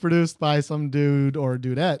song is produced by some dude or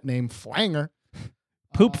dudette named Flanger.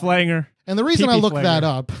 Poop Flanger. And the reason I Pee-pee looked Flanger. that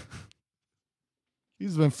up,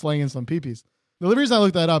 he's been flinging some peepees. The reason I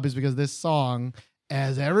looked that up is because this song,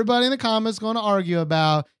 as everybody in the comments going to argue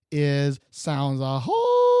about, sounds a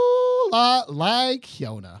whole lot like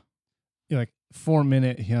Hyuna. Yeah, like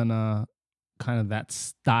 4-minute Hyuna, kind of that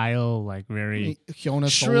style, like very Hyuna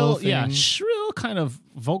shrill, solo thing. shrill kind of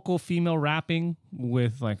vocal female rapping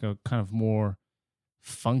with like a kind of more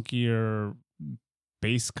funkier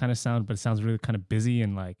bass kind of sound, but it sounds really kind of busy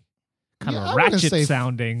and like kind Yeah, of I wouldn't say ratchet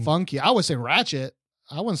sounding. Funky. I would say ratchet.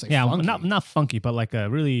 I wouldn't say funky. not funky, but like a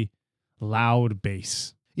really loud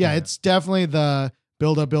bass. Yeah, it's definitely the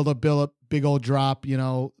build up, big old drop, you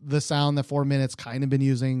know, the sound that 4 minutes kind of been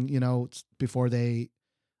using, you know, before they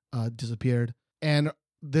disappeared. And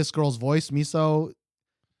this girl's voice, Miso,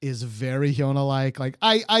 is very Hyuna-like. Like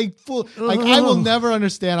I will never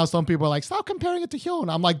understand how some people are like, stop comparing it to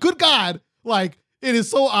Hyuna. I'm like, good God, Like, it is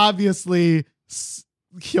so obviously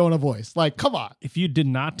Hyuna voice. Like, come on. If you did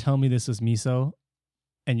not tell me this was Miso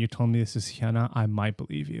and you told me this is Hyuna, I might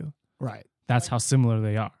believe you. Right. That's how similar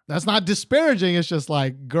they are. That's not disparaging. It's just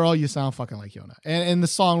like, girl, you sound fucking like Hyuna. And the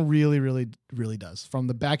song really, really, really does. From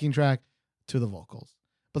the backing track to the vocals.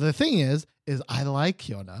 But the thing is I like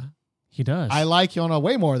Hyuna. He does. I like Hyuna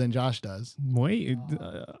way more than Josh does.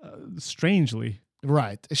 Strangely.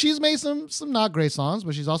 Right. She's made some not great songs,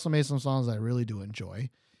 but she's also made some songs I really do enjoy.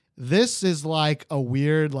 This is like a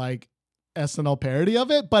weird like SNL parody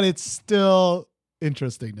of it, but it's still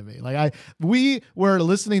interesting to me. Like we were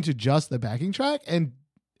listening to just the backing track, and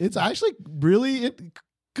it's actually really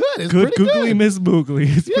good. It's good pretty googly good. Miss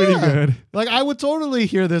Boogly. It's pretty good. Like I would totally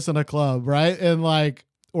hear this in a club, right? And like,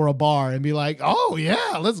 or a bar and be like, oh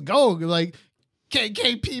yeah, let's go. Like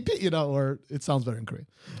KKPP, you know, or it sounds better in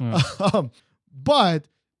Korean. But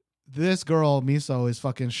this girl, Miso, is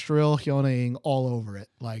fucking shrill Hyuna-ing all over it.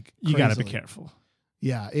 Like, You got to be crazily. careful.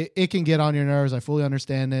 Yeah, it can get on your nerves. I fully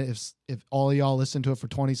understand it if all of y'all listen to it for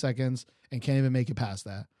 20 seconds and can't even make it past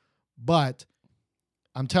that. But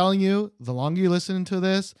I'm telling you, the longer you listen to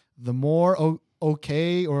this, the more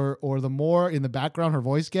okay or the more in the background her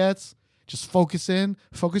voice gets. Just focus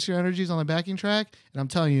your energies on the backing track, and I'm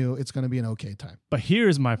telling you, it's going to be an okay time. But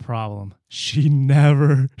here's my problem. She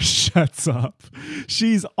never shuts up.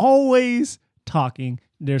 She's always talking.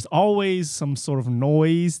 There's always some sort of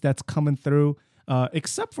noise that's coming through,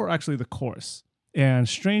 except for actually the chorus. And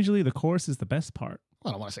strangely, the chorus is the best part.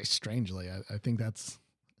 Well, I don't want to say strangely. I think that's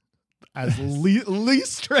as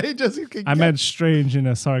least strange as you can get. I meant strange in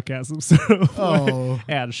a sarcasm sort of way. Oh.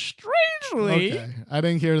 And strangely, Okay. I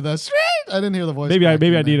didn't hear the strange. I didn't hear the voice. maybe I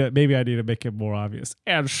cracking need there. to maybe I need to make it more obvious.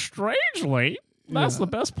 And strangely, that's Yeah. the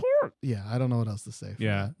best part. Yeah, I don't know what else to say.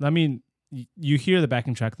 Yeah, I mean, you hear the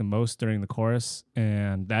backing track the most during the chorus,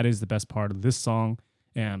 and that is the best part of this song,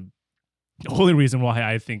 and the only reason why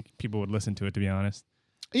I think people would listen to it, to be honest.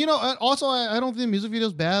 You know, also, I don't think the music video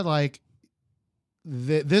is bad. Like,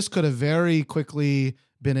 this could have very quickly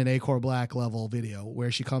been an Acor Black level video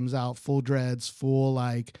where she comes out full dreads, full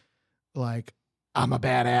like I'm a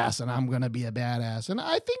badass and I'm gonna be a badass, and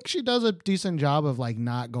I think she does a decent job of like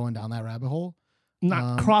not going down that rabbit hole.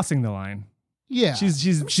 Not crossing the line. Yeah, She's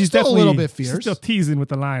still definitely a little bit she's fierce. still teasing with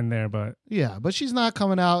the line there, but Yeah, but she's not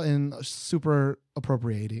coming out and super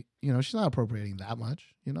appropriating. You know, she's not appropriating that much.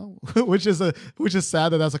 You know, which is sad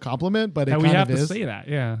that that's a compliment, but it and kind we have of to is. say that,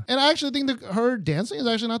 yeah. And I actually think that her dancing is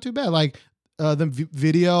actually not too bad. Like the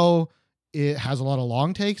video, it has a lot of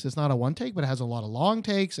long takes. It's not a one take, but it has a lot of long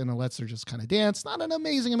takes, and it lets her just kind of dance. Not an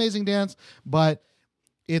amazing dance, but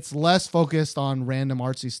it's less focused on random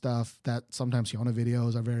artsy stuff that sometimes Hyuna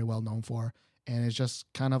videos are very well known for. And it's just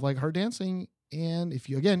kind of like her dancing. And if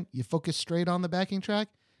you focus straight on the backing track,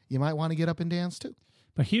 you might want to get up and dance too.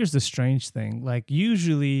 But here's the strange thing. Like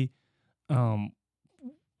usually,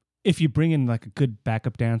 if you bring in like a good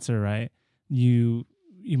backup dancer, right, you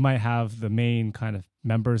might have the main kind of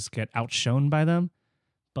members get outshone by them.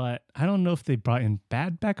 But I don't know if they brought in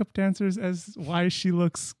bad backup dancers as why she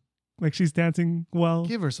looks like she's dancing well.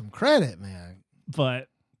 Give her some credit, man. But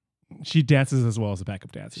she dances as well as the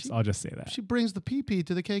backup dancers. I'll just say that. She brings the PP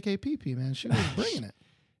to the KKPP, man. She was bringing it.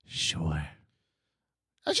 Sure.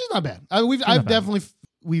 She's not bad.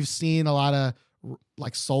 We've seen a lot of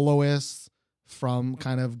like soloists from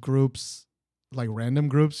kind of groups, like random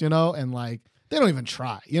groups, you know, and like they don't even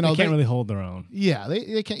try, you know. They can't really hold their own. Yeah,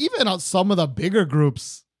 they can't. Even on some of the bigger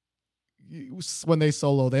groups, when they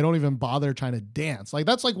solo, they don't even bother trying to dance. Like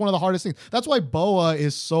that's like one of the hardest things. That's why Boa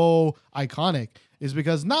is so iconic, is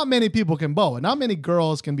because not many people can Boa. Not many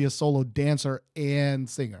girls can be a solo dancer and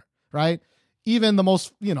singer, right? Even the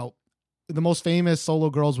most famous solo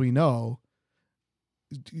girls we know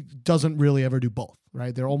doesn't really ever do both,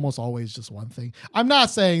 right? They're almost always just one thing. I'm not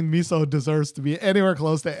saying Miso deserves to be anywhere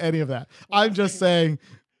close to any of that. I'm just saying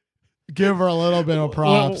give her a little bit of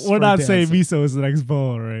props. We're for not dancing. saying Miso is the next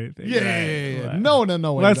Boa or anything. Yeah. Right? No.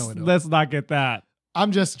 Let's not get that.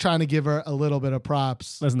 I'm just trying to give her a little bit of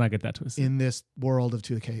props Let's not get that twisted. in this world of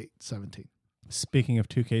 2K17. Speaking of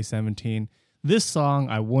 2K17, this song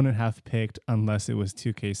I wouldn't have picked unless it was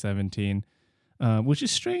 2K17, which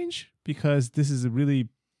is strange because this is a really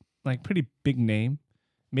like pretty big name.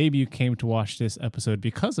 Maybe you came to watch this episode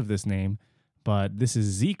because of this name, but this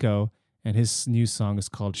is Zico, and his new song is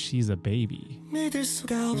called She's a Baby. 믿을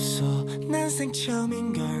수가 없어 난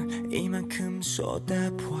생처음인걸 이만큼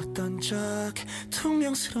쏟아부었던 적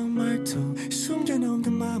투명스러운 말투 숨겨놓은 그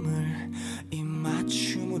맘을 이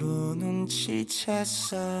맞춤으로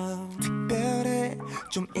눈치챘어 특별해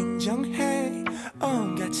좀 인정해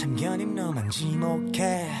온갖 참견임 너만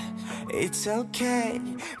지목해 It's okay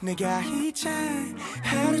내가 이제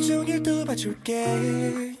하루 종일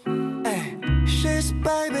도와줄게 She's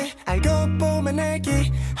baby 알고 보면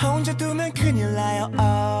애기 혼자 두면 큰일 나요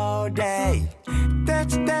all day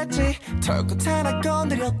됐지 털끝 하나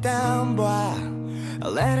건드렸다 봐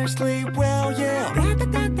Let her sleep well yeah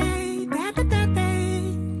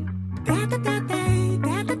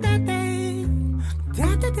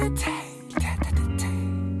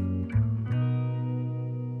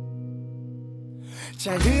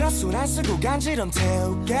잘 들어 손 안 쓰고 간지럼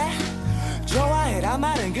태울게 좋아해라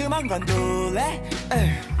말은 그만 관둘래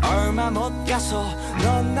얼마 못 가서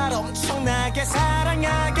넌 날 엄청나게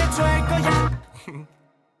사랑하게 될 거야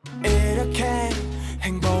이렇게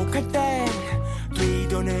행복할 때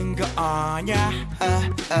뒤도는 거 아냐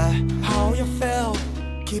How you feel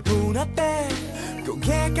기분 어때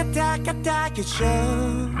고개 까딱까딱해져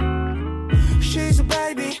She's a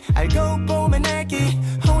baby 알고 보면 애기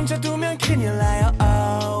혼자 두면 큰일 나요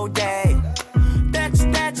all day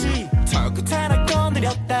됐지 털끝 하나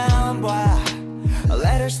건드렸다 봐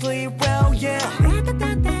Let her sleep well yeah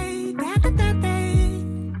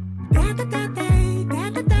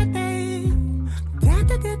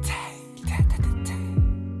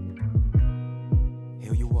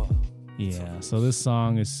Here you are Yeah, so this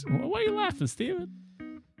song is... Why are you laughing, Steven?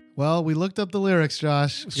 Well, we looked up the lyrics,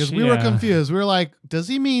 Josh, because we were Yeah. confused. We were like, does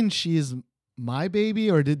he mean she's my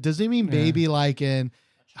baby, or does he mean baby like in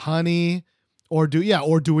honey, or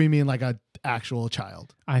do we mean like a actual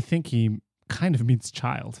child? I think he kind of means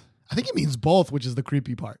child. I think he means both, which is the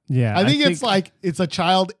creepy part. Yeah. I think it's like it's a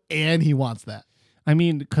child and he wants that. I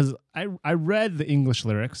mean, because I read the English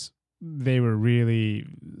lyrics. They were really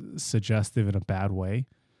suggestive in a bad way.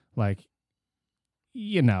 Like,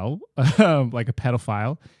 you know, like a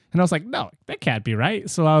pedophile. And I was like, no, that can't be right.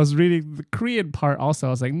 So I was reading the Korean part also. I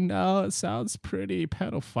was like, no, it sounds pretty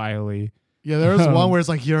pedophile-y. Yeah, there was one where it's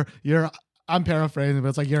like you're I'm paraphrasing, but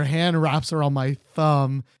it's like your hand wraps around my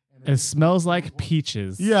thumb. It smells like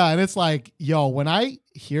peaches. Yeah, and it's like, yo, when I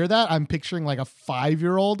hear that, I'm picturing like a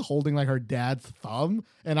 5-year-old holding like her dad's thumb,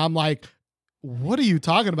 and I'm like, what are you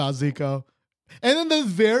talking about, Zico? And then the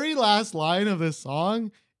very last line of this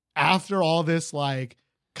song, after all this like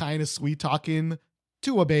kind of sweet talking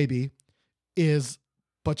to a baby, is,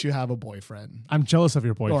 but you have a boyfriend. I'm jealous of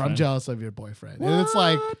your boyfriend. Or I'm jealous of your boyfriend. And it's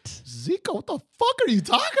like, Zico, what the fuck are you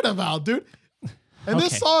talking about, dude? And Okay.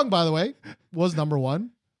 this song, by the way, was number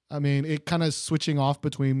one. I mean, it kind of switching off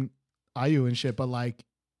between IU and shit, but like,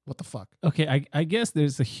 what the fuck? Okay, I guess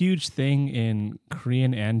there's a huge thing in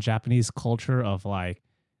Korean and Japanese culture of like,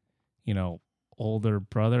 you know, older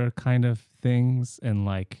brother kind of things and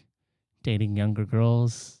like dating younger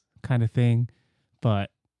girls kind of thing. But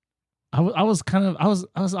I was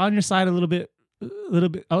on your side a little bit.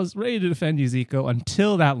 I was ready to defend you, Zico,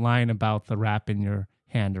 until that line about the wrapping your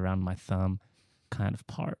hand around my thumb kind of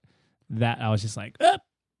part. That I was just like,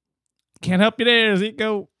 can't help you there,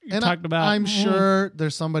 Zico. You And talked about. I'm sure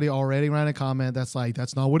there's somebody already writing a comment that's like,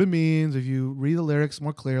 that's not what it means. If you read the lyrics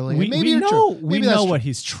more clearly, we and maybe we you're know true. we Maybe that's know true. what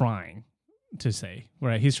he's trying to say.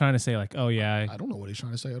 Right? He's trying to say like, oh yeah, I don't know what he's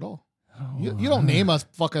trying to say at all. You don't name a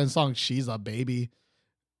fucking song "She's a Baby."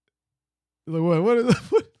 Like, what is?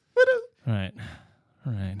 right.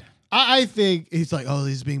 I think he's like, oh,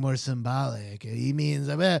 he's being more symbolic. He means,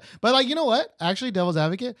 but like, you know what? Actually, devil's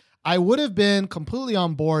advocate, I would have been completely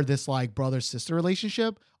on board this like brother-sister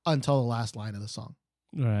relationship until the last line of the song.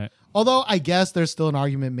 Right. Although I guess there's still an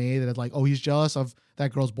argument made that it's like, oh, he's jealous of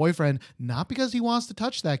that girl's boyfriend, not because he wants to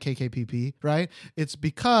touch that KKPP, right? It's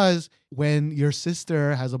because when your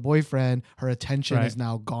sister has a boyfriend, her attention Right. is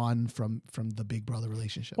now gone from the big brother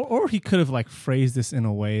relationship. Or he could have like phrased this in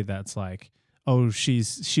a way that's like, oh,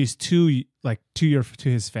 she's too like to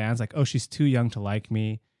his fans, like, oh, she's too young to like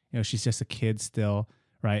me. You know, she's just a kid still,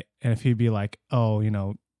 right? And if he'd be like, oh, you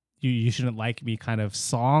know, you shouldn't like me kind of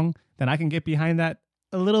song, then I can get behind that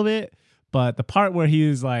a little bit. But the part where he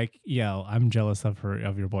was like, yo, I'm jealous of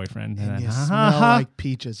your boyfriend. And then, you smell like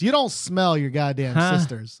peaches. You don't smell your goddamn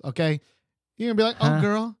sisters, okay? You're going to be like, oh,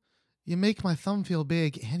 girl, you make my thumb feel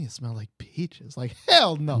big and you smell like peaches. Like,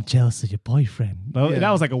 hell no. I'm jealous of your boyfriend. Yeah.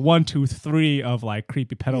 That was like a 1, 2, 3 of like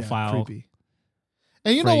creepy Yeah, pedophile. creepy.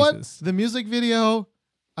 And you know what? phrases. The music video,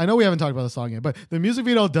 I know we haven't talked about the song yet, but the music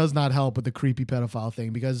video does not help with the creepy pedophile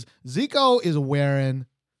thing because Zico is wearing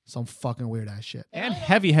some fucking weird ass shit. And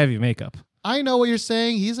heavy makeup. I know what you're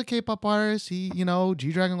saying. He's a K-pop artist. He,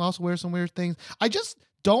 G-Dragon also wears some weird things. I just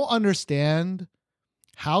don't understand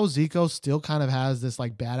how Zico still kind of has this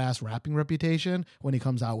like badass rapping reputation when he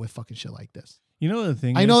comes out with fucking shit like this. You know the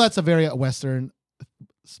thing. I know that's a very Western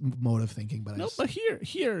mode of thinking, but no, but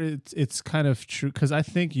here it's kind of true because I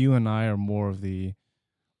think you and I are more of the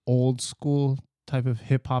old school type of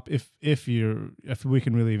hip hop. If we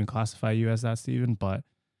can really even classify you as that, Steven. But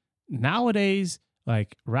nowadays,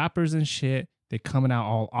 like rappers and shit, they coming out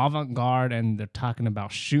all avant-garde and they're talking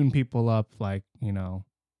about shooting people up, like, you know,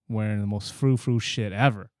 wearing the most frou-frou shit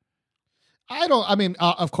ever.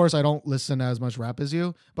 Of course I don't listen to as much rap as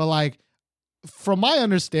you, but like from my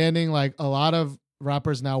understanding, like a lot of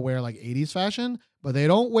rappers now wear like 80s fashion, but they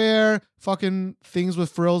don't wear fucking things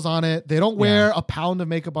with frills on it. They don't wear a pound of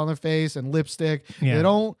makeup on their face and lipstick. Yeah. They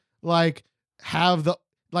don't like have the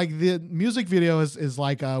music video is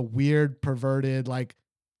like a weird perverted like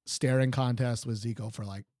staring contest with Zico for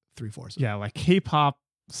like 3/4. Yeah, like K-pop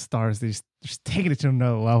stars, they're just taking it to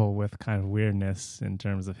another level with kind of weirdness in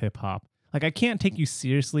terms of hip hop. Like I can't take you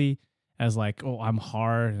seriously as like, oh, I'm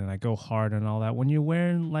hard and I go hard and all that when you're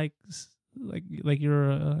wearing like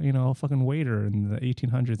you're a fucking waiter in the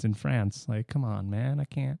 1800s in France. Like, come on, man, I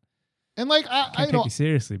can't. And like I take you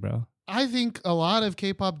seriously, bro. I think a lot of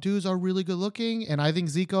K-pop dudes are really good looking, and I think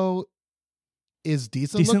Zico is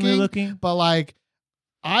decently looking. But like,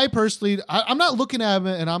 I personally, I'm not looking at him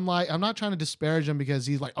and I'm not trying to disparage him because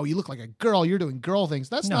he's like, oh, you look like a girl, you're doing girl things.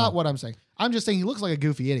 That's not what I'm saying. I'm just saying he looks like a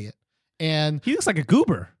goofy idiot. And he looks like a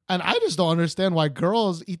goober. And I just don't understand why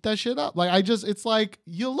girls eat that shit up. Like, it's like,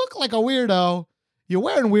 you look like a weirdo. You're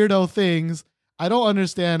wearing weirdo things. I don't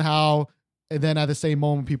understand how. And then at the same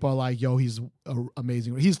moment, people are like, yo, he's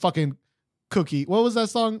amazing. He's fucking Cookie. What was that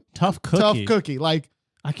song? Tough Cookie. Tough Cookie. Like,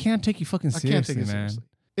 I can't take you fucking seriously, I can't take it man. Seriously.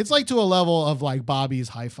 It's like to a level of like Bobby's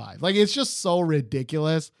High Five. Like, it's just so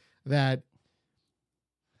ridiculous that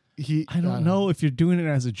I don't know if you're doing it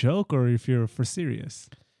as a joke or if you're for serious.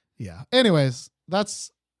 Yeah. Anyways,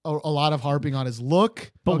 that's a lot of harping on his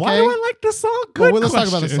look. But why do I like this song? Let's talk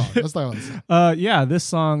about this song. Yeah, this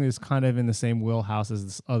song is kind of in the same wheelhouse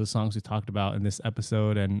as the other songs we talked about in this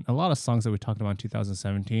episode, and a lot of songs that we talked about in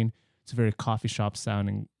 2017. It's a very coffee shop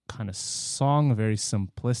sounding kind of song, very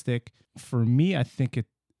simplistic. For me, I think it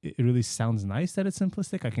really sounds nice that it's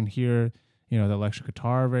simplistic. I can hear, the electric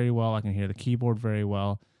guitar very well. I can hear the keyboard very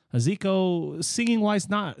well. Zico, singing wise,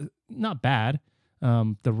 not bad.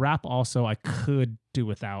 The rap also I could do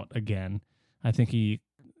without again. I think he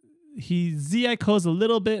Zico's a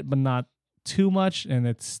little bit, but not too much, and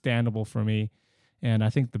it's standable for me. And I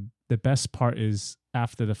think the best part is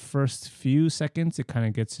after the first few seconds, it kind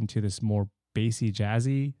of gets into this more bassy,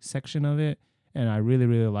 jazzy section of it. And I really,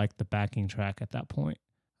 really like the backing track at that point.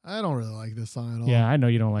 I don't really like this song at all. Yeah, I know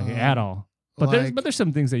you don't like it at all. But there's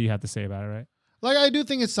some things that you have to say about it, right? Like, I do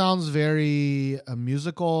think it sounds very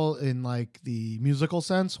musical in like the musical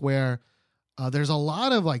sense where there's a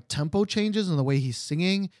lot of like tempo changes in the way he's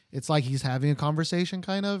singing. It's like he's having a conversation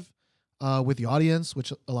kind of with the audience,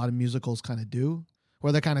 which a lot of musicals kind of do,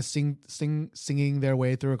 where they're kind of singing their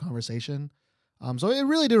way through a conversation. So it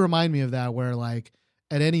really did remind me of that, where like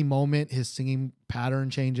at any moment his singing pattern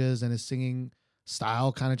changes and his singing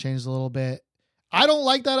style kind of changes a little bit. I don't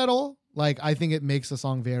like that at all. Like, I think it makes the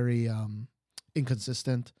song very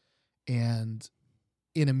inconsistent, and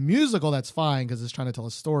in a musical that's fine because it's trying to tell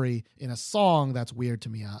a story. In a song, that's weird to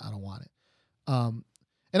me. I don't want it. And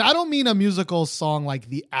I don't mean a musical song like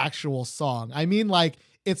the actual song. I mean like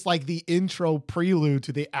it's like the intro prelude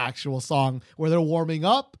to the actual song where they're warming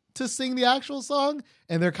up to sing the actual song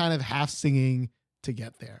and they're kind of half singing to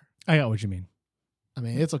get there. I got what you mean. I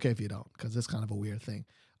mean, it's okay if you don't, because it's kind of a weird thing.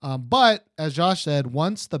 But as Josh said,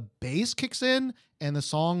 once the bass kicks in and the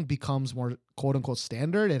song becomes more quote unquote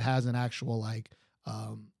standard, it has an actual like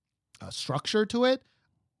structure to it.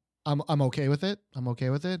 I'm okay with it.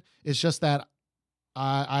 It's just that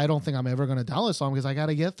I don't think I'm ever going to download a song because I got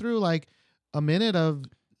to get through like a minute of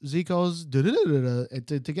Zico's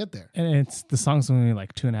to get there. And the song's only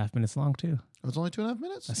like 2.5 minutes long too. It's only 2.5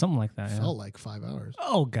 minutes? Something like that. It felt like 5 hours.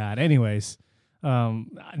 Oh God. Anyways,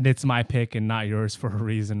 it's my pick and not yours for a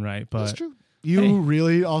reason, right? But that's true. You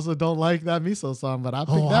really also don't like that Miso song, but I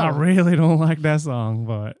picked that I one. really don't like that song,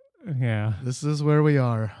 but yeah. This is where we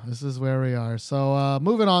are. So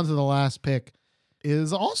moving on to the last pick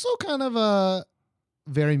is also kind of a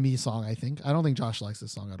very me song, I think. I don't think Josh likes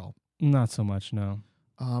this song at all. Not so much, no.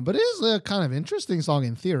 But it is a kind of interesting song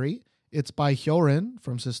in theory. It's by Hyorin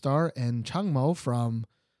from Sistar and Changmo from,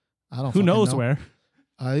 I don't Who knows know. where.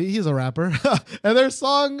 He's a rapper. And their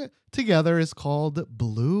song together is called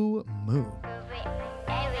Blue Moon.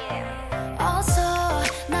 어서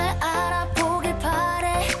날 알아보길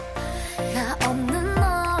바래 나 없는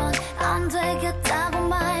넌 안 되겠다고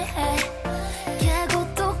말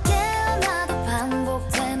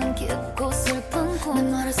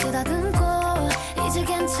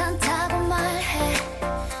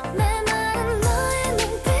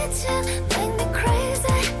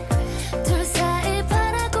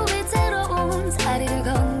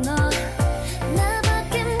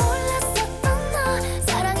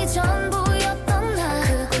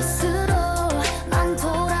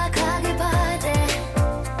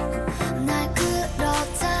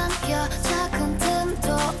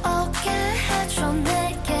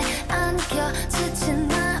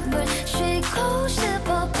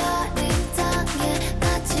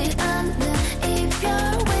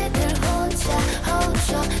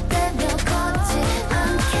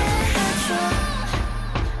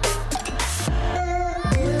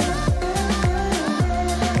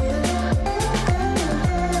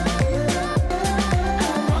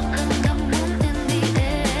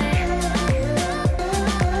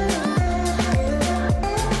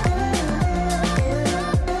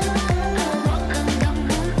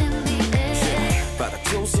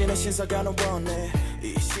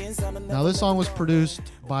this song was produced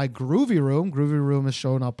by Groovy Room. Groovy Room has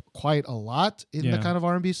shown up quite a lot in the kind of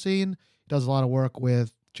R&B scene. He does a lot of work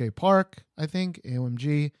with Jay Park, I think,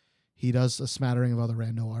 AOMG. He does a smattering of other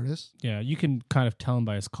rando artists. Yeah, you can kind of tell him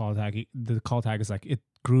by his call tag. The call tag is like it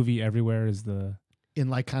groovy everywhere is the in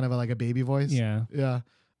like kind of like a baby voice. Yeah. Yeah.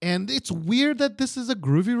 And it's weird that this is a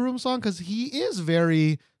Groovy Room song because he is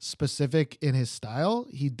very specific in his style.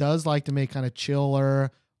 He does like to make kind of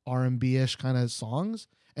chiller R&B-ish kind of songs.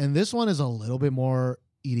 And this one is a little bit more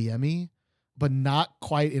EDM-y, but not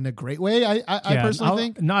quite in a great way, I personally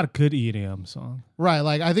think. Not a good EDM song. Right.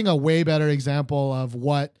 Like, I think a way better example of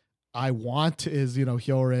what I want is,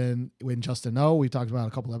 Hyorin with Justin O. We talked about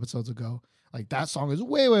a couple episodes ago. Like, that song is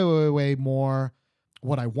way, way, way, way more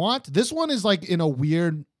what I want. This one is like in a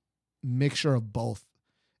weird mixture of both.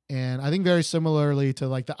 And I think very similarly to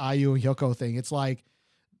like the IU and Hyoko thing, it's like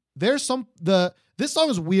this song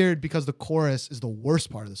is weird because the chorus is the worst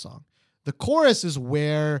part of the song. The chorus is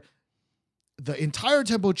where the entire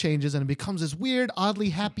tempo changes and it becomes this weird, oddly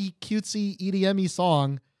happy, cutesy, EDM-y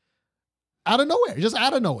song out of nowhere, just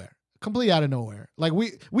out of nowhere, completely out of nowhere. Like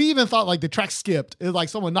we even thought like the track skipped. It was like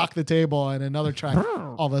someone knocked the table and another track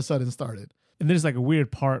all of a sudden started. And there's like a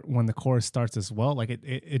weird part when the chorus starts as well. Like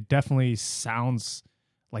it definitely sounds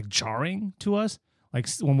like jarring to us. Like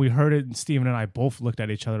when we heard it, Steven and I both looked at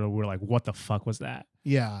each other and we were like, what the fuck was that?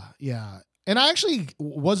 Yeah, yeah. And I actually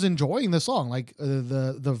was enjoying the song. Like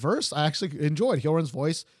the verse, I actually enjoyed. Hyorin's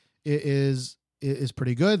voice is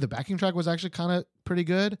pretty good. The backing track was actually kind of pretty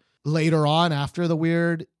good. Later on, after the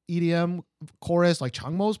weird EDM chorus, like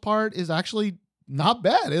Changmo's part is actually not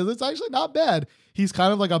bad. It's actually not bad. He's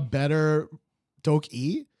kind of like a better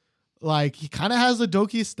Doki. Like he kind of has a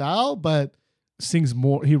Doki style, but sings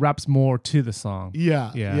more. He raps more to the song.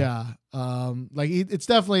 Yeah. Like it's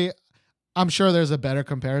definitely. I'm sure there's a better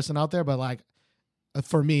comparison out there, but like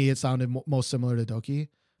for me, it sounded most similar to Doki.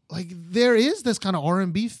 Like there is this kind of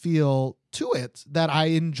R&B feel to it that I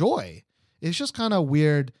enjoy. It's just kind of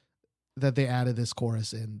weird that they added this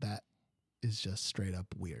chorus in that is just straight up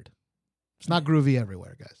weird. It's not groovy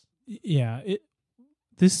everywhere, guys. Yeah,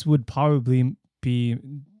 this would probably be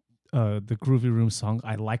the Groovy Room song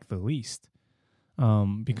I like the least.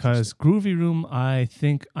 Because Groovy Room, I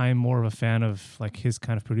think I'm more of a fan of like his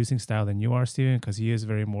kind of producing style than you are, Steven, because he is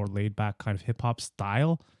very more laid back kind of hip hop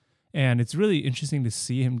style. And it's really interesting to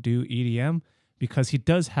see him do EDM because he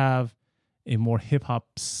does have a more hip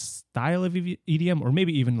hop style of EDM, or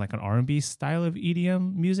maybe even like an R&B style of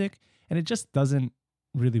EDM music. And it just doesn't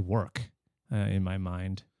really work in my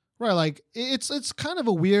mind. Right. Like it's kind of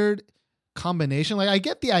a weird combination. Like I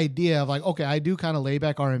get the idea of like, okay, I do kind of lay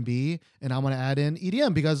back R&B and I'm going to add in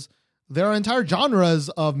EDM because there are entire genres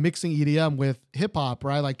of mixing EDM with hip hop,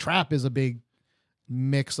 right? Like trap is a big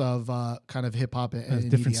mix of kind of hip hop and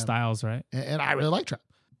different EDM. Styles, right? And I really like trap.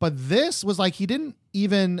 But this was like, he didn't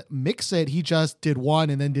even mix it. He just did one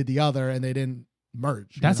and then did the other and they didn't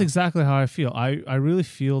merge. That's exactly how I feel. I really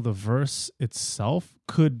feel the verse itself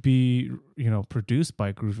could be, produced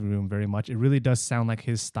by Groovy Room very much. It really does sound like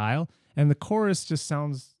his style. And the chorus just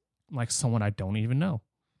sounds like someone I don't even know.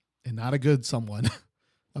 And not a good someone.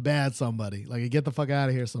 A bad somebody. Like, get the fuck out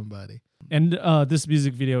of here, somebody. And this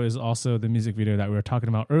music video is also the music video that we were talking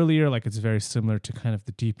about earlier. Like, it's very similar to kind of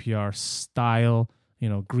the DPR style,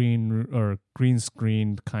 green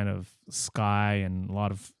screen kind of sky and a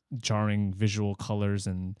lot of jarring visual colors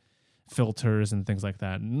and filters and things like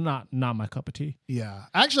that. Not my cup of tea. Yeah.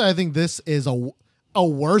 Actually, I think this is a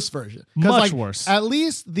worse version. Much worse. At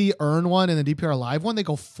least the Earn one and the DPR Live one, they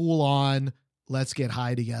go full on, let's get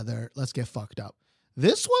high together, let's get fucked up.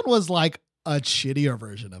 This one was like a shittier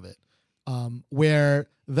version of it, where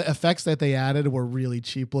the effects that they added were really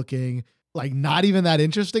cheap looking, like not even that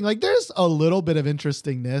interesting. Like there's a little bit of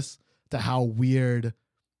interestingness to how weird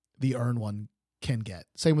the Earn one can get.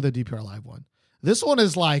 Same with the DPR Live one. This one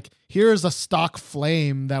is like, here's a stock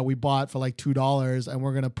flame that we bought for like $2 and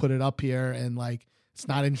we're going to put it up here and like, it's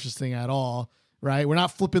not interesting at all, right? We're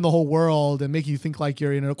not flipping the whole world and making you think like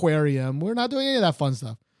you're in an aquarium. We're not doing any of that fun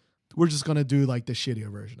stuff. We're just going to do like the shittier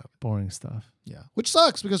version of it. Boring stuff. Yeah. Which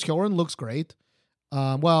sucks because Hyorin looks great.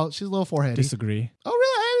 Well, she's a little foreheady. Disagree. Oh,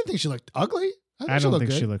 really? I didn't think she looked ugly. I don't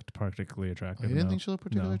think she looked particularly attractive. Oh, you didn't think she looked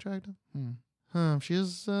particularly attractive? She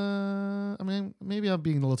is, maybe I'm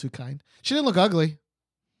being a little too kind. She didn't look ugly.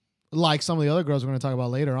 Like some of the other girls we're going to talk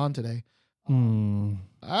about later on today.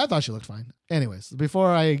 I thought she looked fine. Anyways, before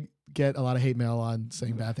I get a lot of hate mail on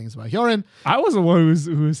saying bad things about Hyorin. I was the one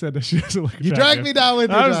who said that she doesn't look attractive. You dragged me down with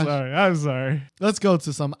you, Josh. I'm sorry. Let's go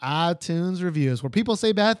to some iTunes reviews where people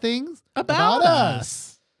say bad things about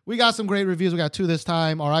us. We got some great reviews. We got 2 this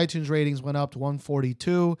time. Our iTunes ratings went up to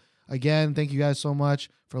 142. again, thank you guys so much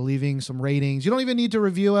for leaving some ratings. You don't even need to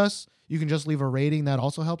review us. You can just leave a rating. That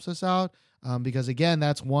also helps us out because, again,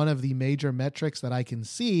 that's one of the major metrics that I can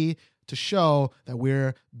see to show that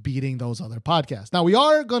we're beating those other podcasts. Now, we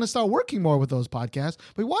are going to start working more with those podcasts,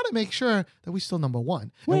 but we want to make sure that we're still number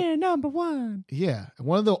one. We're number one. Yeah. And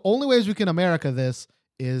one of the only ways we can America this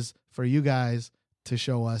is for you guys to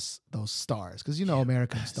show us those stars because,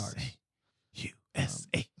 American stars.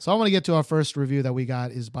 USA. So I want to get to our first review that we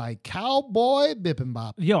got is by Cowboy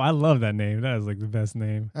Bippin' Yo, I love that name. That is like the best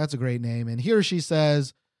name. That's a great name. And he or she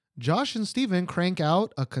says, Josh and Steven crank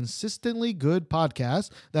out a consistently good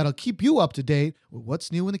podcast that'll keep you up to date with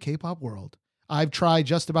what's new in the K-pop world. I've tried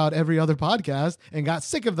just about every other podcast and got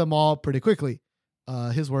sick of them all pretty quickly.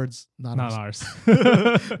 His words, not ours.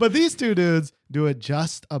 But these two dudes do it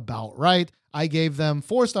just about right. I gave them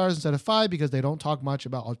 4 stars instead of 5 because they don't talk much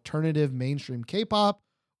about alternative mainstream K-pop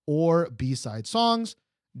or B-side songs.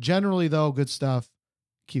 Generally, though, good stuff.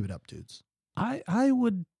 Keep it up, dudes. I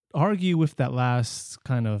would argue with that last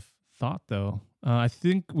kind of thought, though. I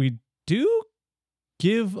think we do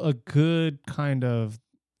give a good kind of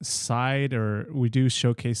side, or we do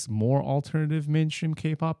showcase more alternative mainstream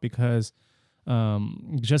K-pop because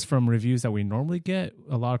just from reviews that we normally get,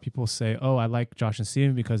 a lot of people say, oh, I like Josh and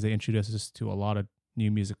Steven because they introduce us to a lot of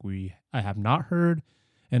new music I have not heard.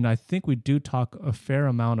 And I think we do talk a fair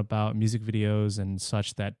amount about music videos and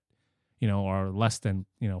such that, are less than,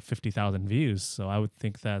 50,000 views. So I would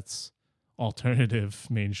think that's alternative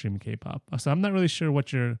mainstream K-pop. So I'm not really sure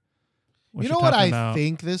what you're what I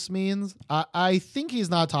think this means? I think he's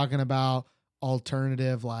not talking about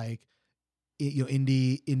alternative, like,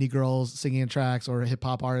 indie girls singing tracks or hip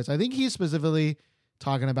hop artists. I think he's specifically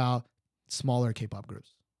talking about smaller K-pop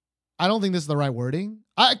groups. I don't think this is the right wording.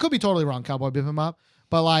 I could be totally wrong, Cowboy Bippin'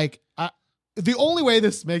 but like the only way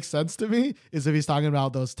this makes sense to me is if he's talking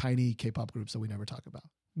about those tiny K-pop groups that we never talk about.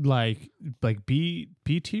 Like B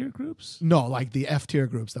tier groups? No, like the F tier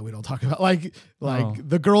groups that we don't talk about. Like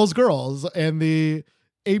the girls and the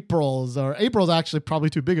April's actually probably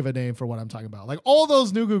too big of a name for what I'm talking about. Like all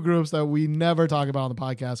those Nugu groups that we never talk about on the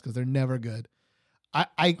podcast because they're never good.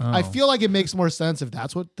 I feel like it makes more sense if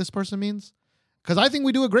that's what this person means. Because I think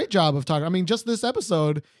we do a great job of talking. I mean, just this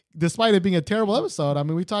episode, despite it being a terrible episode, I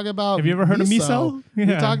mean, we talk about. Have you ever heard of Miso? Yeah.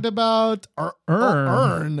 We talked about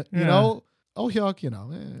Earn. Oh Hyuk,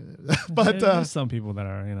 but there's some people that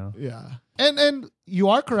are, Yeah. And you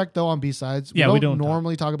are correct though on B-sides. Yeah, we don't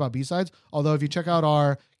normally talk about B-sides. Although if you check out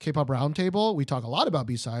our K-pop roundtable, we talk a lot about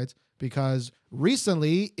B-sides because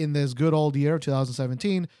recently in this good old year of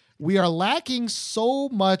 2017, we are lacking so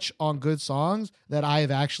much on good songs that I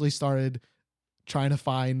have actually started trying to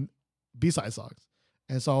find B-side songs.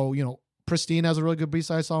 And so, Pristine has a really good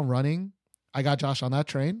B-side song, Running. I got Josh on that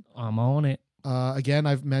train. I'm on it. Again,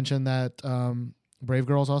 I've mentioned that Brave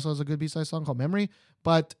Girls also has a good B-side song called Memory.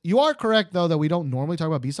 But you are correct, though, that we don't normally talk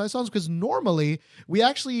about B-side songs because normally we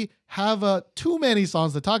actually have too many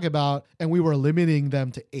songs to talk about, and we were limiting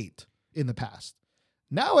them to 8 in the past.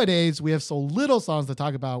 Nowadays, we have so little songs to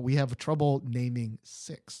talk about, we have trouble naming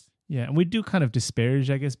 6. Yeah, and we do kind of disparage,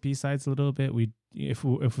 I guess, B-sides a little bit. If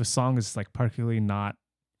a song is like particularly not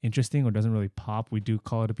interesting or doesn't really pop, we do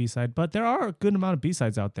call it a B-side. But there are a good amount of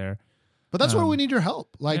B-sides out there. But that's where we need your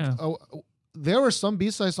help. Like, there were some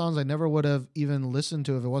B-side songs I never would have even listened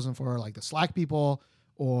to if it wasn't for like the Slack people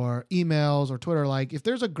or emails or Twitter. Like, if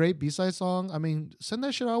there's a great B-side song, I mean, send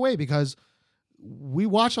that shit our way because we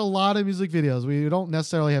watch a lot of music videos. We don't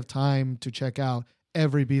necessarily have time to check out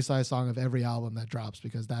every B-side song of every album that drops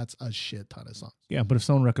because that's a shit ton of songs. Yeah, but if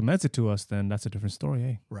someone recommends it to us, then that's a different story,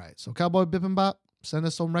 eh? Right. So Cowboy Bippin' Bop, send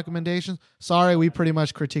us some recommendations. Sorry, we pretty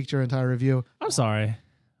much critiqued your entire review. I'm sorry.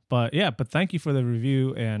 But thank you for the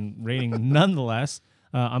review and rating nonetheless.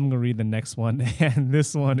 I'm going to read the next one. And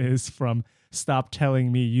this one is from Stop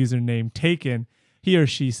Telling Me, username Taken. He or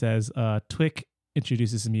she says, Twick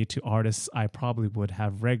introduces me to artists I probably would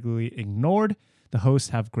have regularly ignored. The hosts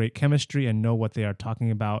have great chemistry and know what they are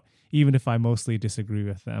talking about, even if I mostly disagree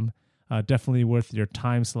with them. Definitely worth your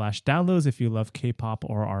time /downloads if you love K-pop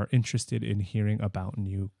or are interested in hearing about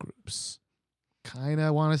new groups. Kind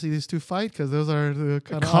of want to see these two fight because those are the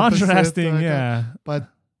kind of contrasting, opposite, yeah. But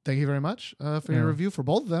thank you very much for your review for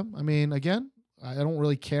both of them. I mean, again, I don't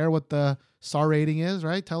really care what the star rating is,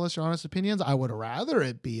 right? Tell us your honest opinions. I would rather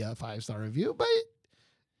it be a 5-star review, but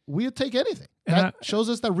we'll take anything. And that shows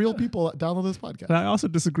us that real people download this podcast. And I also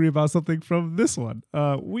disagree about something from this one.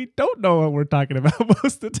 We don't know what we're talking about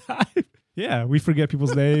most of the time. Yeah, we forget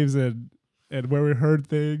people's names and where we heard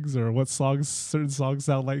things or what certain songs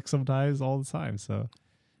sound like sometimes all the time. So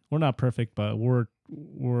we're not perfect, but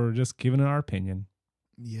we're just giving our opinion.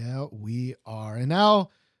 Yeah, we are. And now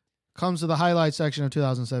comes to the highlight section of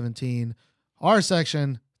 2017, our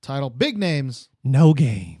section titled Big Names. No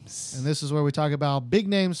games. And this is where we talk about big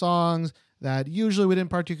name songs that usually we didn't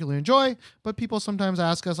particularly enjoy, but people sometimes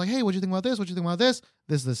ask us like, hey, what'd you think about this? What'd you think about this?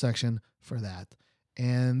 This is the section for that.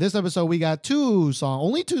 And this episode, we got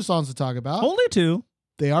only two songs to talk about. Only two.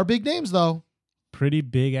 They are big names though. Pretty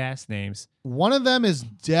big ass names. One of them is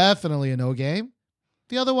definitely a no game.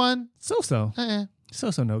 The other one, So-so. eh.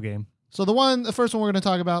 So-so no game. So the first one we're going to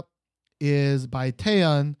talk about is by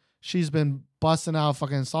Taeyeon. She's been busting out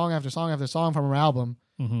fucking song after song after song from her album.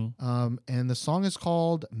 Mm-hmm. And the song is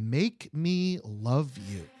called Make Me Love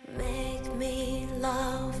You. Make me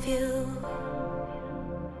love you.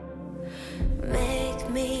 Make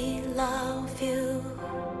me love you.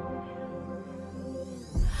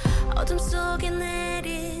 어둠 속에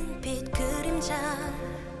내린 빛 그림자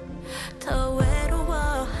더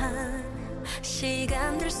외로워한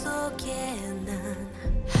시간들 속에 난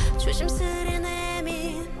조심스레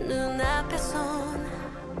내민 눈앞에 손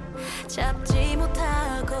잡지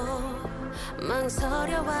못하고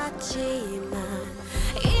망설여왔지만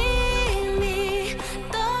이미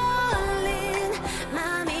떨린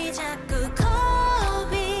맘이 자꾸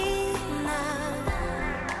겁이 나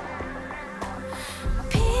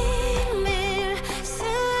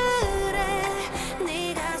비밀스레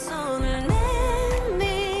네가 손을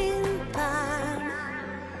내민 밤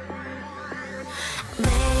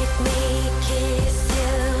Make me kiss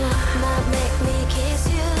you, not make me kiss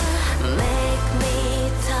you. Make me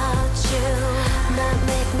touch you, not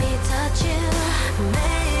make me touch you.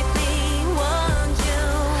 Make me want you,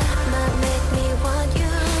 not make me want you.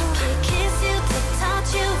 Can't kiss you to touch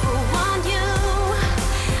you, who want you?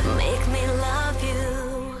 Make me love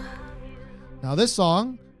you. Now this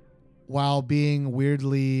song, while being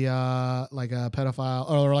weirdly like a pedophile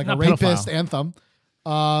or like Not a rapist pedophile. anthem,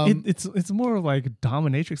 It's more like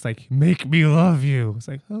dominatrix, like make me love you. It's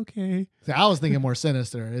like, okay. I was thinking more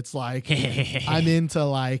sinister. It's like I'm into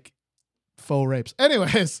like faux rapes.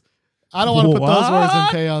 Anyways, I don't want to put those words in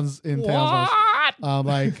Taeyeon's mouth.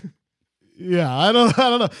 Like, yeah, I don't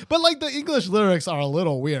know. But like the English lyrics are a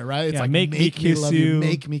little weird, right? It's Yeah, like make me kiss love you.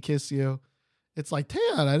 make me kiss you. It's like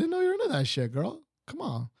Taeyeon, I didn't know you were into that shit, girl. Come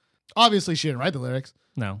on. Obviously, she didn't write the lyrics.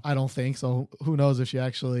 No. I don't think so. Who knows if she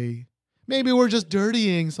actually? Maybe we're just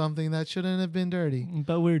dirtying something that shouldn't have been dirty.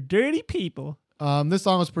 But we're dirty people. This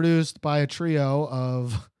song was produced by a trio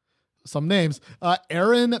of some names: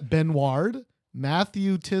 Aaron Benward,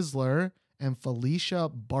 Matthew Tisler, and Felicia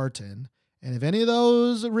Barton. And if any of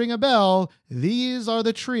those ring a bell, these are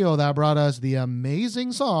the trio that brought us the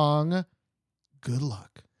amazing song "Good Luck."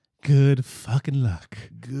 Good fucking luck.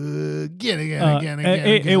 Good, again.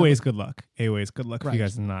 Anyways, good luck. Anyways, good luck. If Right. you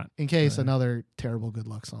guys are not. In case another terrible "Good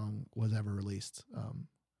Luck" song was ever released.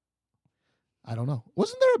 I don't know.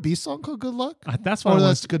 Wasn't there a B song called "Good Luck"? That's why. Or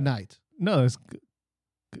that's "Good Night"? No, it's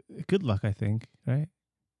good luck. I think. Right.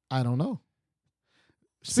 I don't know.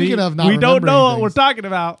 Speaking See, of not we don't know what remembering we're things, talking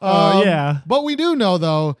about. Yeah. What we do know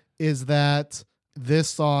though is that this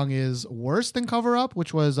song is worse than "Cover Up,"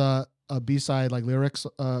 which was a B-side like lyrics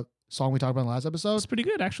song we talked about in the last episode, It's pretty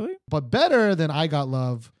good, actually. but better than "I Got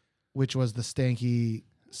Love," which was the stanky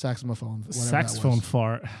saxophone. whatever that Saxophone was.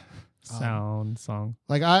 fart sound song.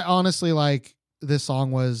 Like I honestly like this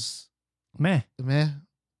song was Meh. meh.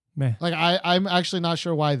 Meh. Like I'm actually not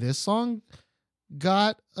sure why this song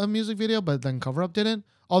got a music video, but then Cover Up didn't.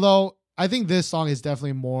 Although I think this song is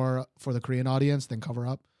definitely more for the Korean audience than Cover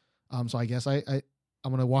Up. So I guess I'm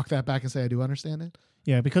gonna walk that back and say I do understand it.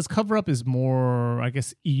 Yeah, because Cover Up is more, I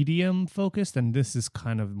guess, EDM focused, and this is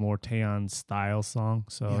kind of more Taeyeon style song.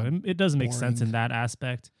 So Yeah. it does make sense Boring. in that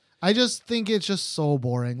aspect. I just think it's just so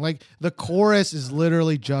boring. Like the chorus is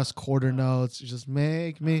literally just quarter notes. It's just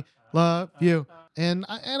make me love you. And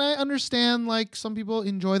I understand like some people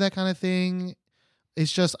enjoy that kind of thing.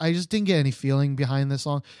 It's just I just didn't get any feeling behind this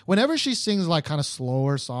song. Whenever she sings like kind of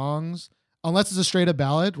slower songs, unless it's a straight up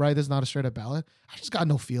ballad, right? This is not a straight up ballad. I just got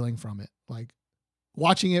no feeling from it. Like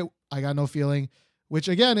watching it, I got no feeling, which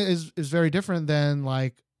again is very different than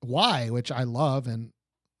like Why, which I love. And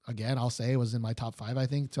again, I'll say it was in my top 5, I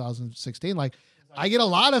think, 2016. Like I get a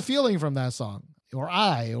lot of feeling from that song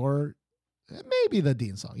or maybe the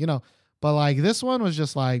Dean song, you know, but like this one was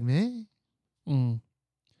just like, meh.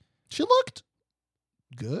 She looked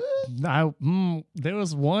good. There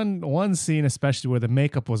was one scene especially where the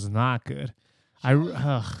makeup was not good.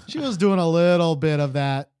 She was doing a little bit of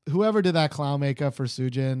that. Whoever did that clown makeup for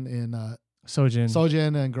Soojin in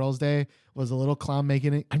Sojin and Girls' Day was a little clown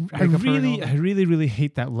making it. I really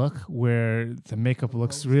hate that look where the makeup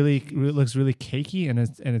looks really cakey and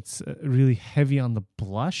it's really heavy on the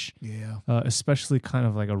blush. Yeah. Especially kind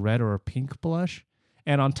of like a red or a pink blush.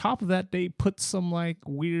 And on top of that, they put some like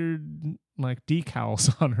weird like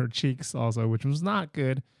decals on her cheeks also, which was not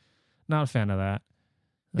good. Not a fan of that.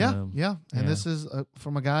 Yeah. And this is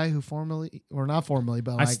from a guy who not formally,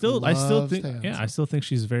 but I still think Taeyong. I still think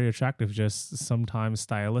she's very attractive. Just sometimes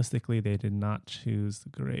stylistically, they did not choose the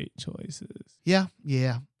great choices. Yeah.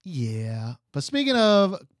 But speaking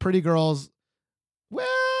of pretty girls,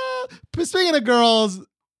 speaking of girls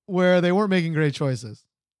where they weren't making great choices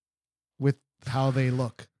with how they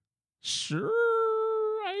look. Sure,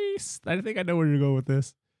 I think I know where you're going with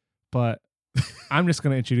this, but I'm just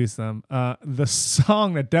going to introduce them. The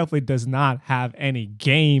song that definitely does not have any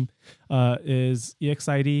game is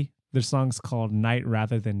EXID. Their song's called Night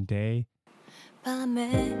Rather Than Day.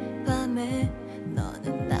 밤에 너는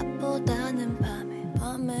낮보다는 밤에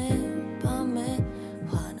화는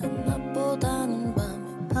낮보다는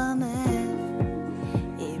밤에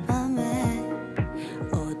이 밤에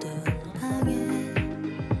어두운 방에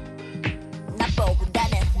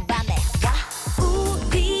낮보다는 밤에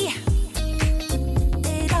우리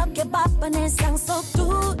이렇게 바쁜 일상 속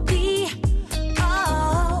둘이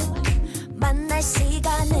만날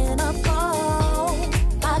시간은 없고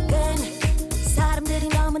밖은 사람들이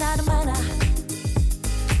너무나도 많아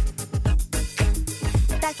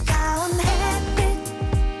따가운 햇빛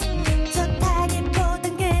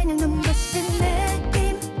좋다기보단 그냥 눈부신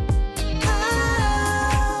느낌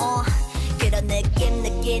그런 느낌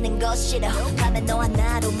느끼는 거 싫어 밤에 너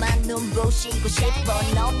하나로만 눈부시고 싶어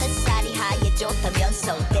너 내 살이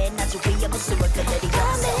하얘졌다면서 대낮에 위험한 수월가들이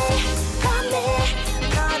밤에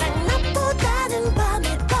너랑 낮보다는 밤에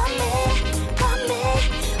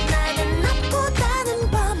나는 낮보다는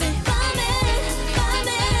밤에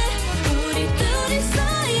우리 둘이서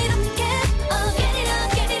이렇게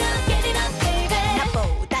get it up baby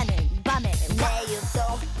낮보다는 밤에 내일도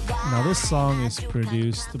Now this song is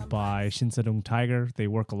produced by Shinsadong Tiger. They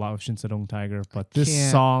work a lot with Shinsadong Tiger, but this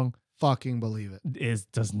Can't song fucking believe it.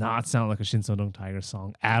 does not sound like a Shinsadong Tiger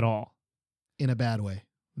song at all. In a bad way.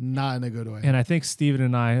 Not in a good way. And I think Steven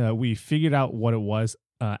and I, we figured out what it was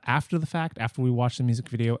after the fact, after we watched the music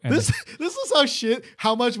video. And This is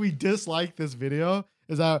how much we dislike this video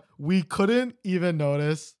is that we couldn't even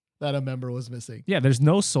notice that a member was missing. yeah, there's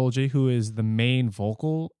no Solji, who is the main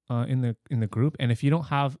vocal in the group, and if you don't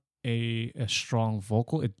have a strong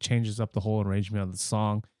vocal, it changes up the whole arrangement of the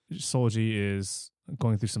song. Solji is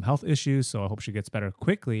going through some health issues, so I hope she gets better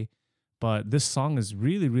quickly. But this song is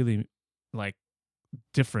really, really like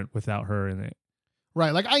different without her in it.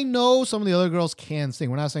 Right. Like I know some of the other girls can sing.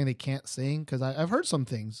 We're not saying they can't sing because I've heard some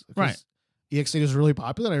things. Right. EXID is really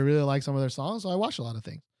popular. And I really like some of their songs, so I watch a lot of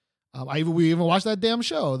things. We even watched that damn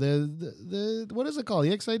show. The what is it called?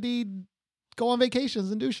 EXID go on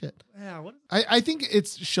vacations and do shit. Yeah, what? I think it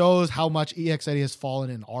shows how much EXID has fallen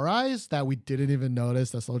in our eyes that we didn't even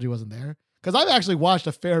notice that Solji wasn't there. Because I've actually watched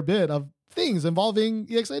a fair bit of things involving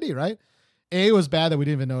EXID, right? A, it was bad that we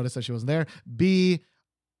didn't even notice that she wasn't there. B,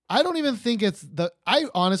 I don't even think I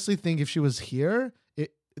honestly think if she was here,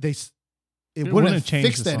 it wouldn't have change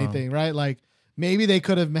fixed the song. anything, right? Like maybe they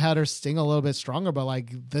could have had her sing a little bit stronger, but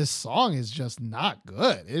like this song is just not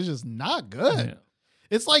good. It's just not good. Yeah.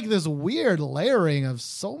 It's like this weird layering of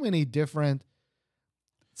so many different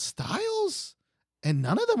styles, and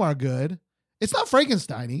none of them are good. It's not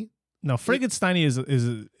Frankenstein-y. No, Frankenstein is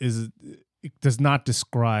it does not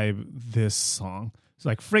describe this song. It's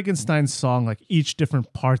like Frankenstein's song, like each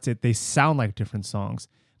different parts, they sound like different songs,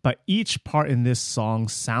 but each part in this song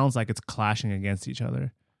sounds like it's clashing against each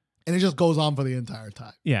other. And it just goes on for the entire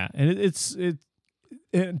time. Yeah, and it's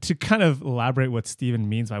to kind of elaborate what Steven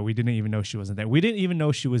means by we didn't even know she wasn't there. We didn't even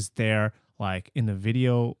know she was there, like in the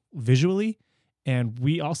video visually, and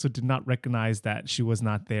we also did not recognize that she was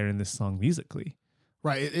not there in this song musically.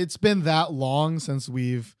 Right. It's been that long since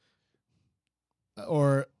we've,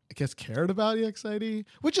 or I guess, cared about EXID,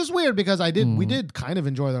 which is weird because we did kind of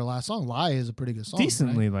enjoy their last song. Lie is a pretty good song.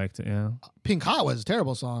 Decently right? liked it, yeah. Pink Hot was a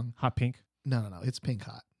terrible song. Hot Pink. No. It's Pink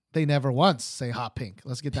Hot. They never once say Hot Pink.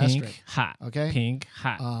 Let's get that Pink straight. Hot. Okay. Pink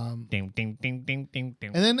Hot. Ding, ding, ding, ding, ding,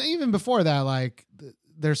 ding. And then even before that, like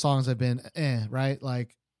their songs have been right?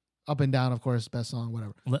 Like Up and Down, of course, best song,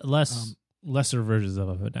 whatever. Lesser versions of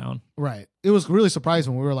Up and Down. Right. It was really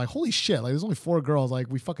surprising when we were like, holy shit, like there's only 4 girls. Like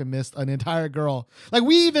we fucking missed an entire girl. Like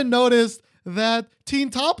we even noticed that Teen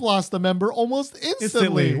Top lost a member almost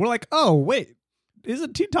instantly. We're like, oh, wait,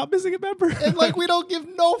 isn't Teen Top missing a member? And like we don't give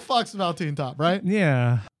no fucks about Teen Top, right?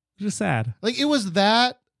 Yeah. Just sad. Like it was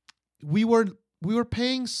that we were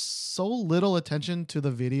paying so little attention to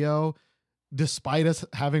the video, despite us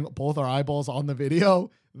having both our eyeballs on the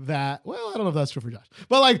video. That, well, I don't know if that's true for Josh,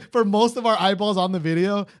 but like for most of our eyeballs on the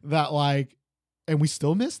video, that like, and we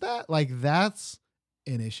still miss that. Like that's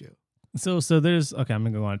an issue. So there's, okay, I'm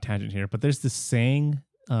gonna go on a tangent here, but there's this saying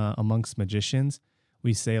amongst magicians,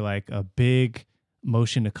 we say like a big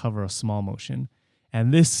motion to cover a small motion,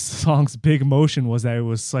 and this song's big motion was that it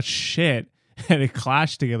was such shit and it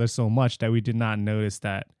clashed together so much that we did not notice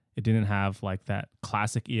that it didn't have like that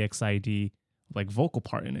classic EXID like vocal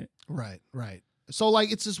part in it. Right. So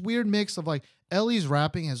like it's this weird mix of like Ellie's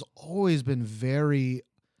rapping has always been very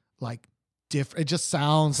like different. It just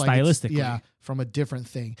sounds like stylistically, from a different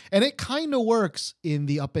thing. And it kind of works in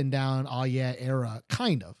the up and down oh yeah era,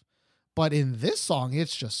 kind of. But in this song,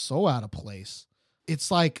 it's just so out of place.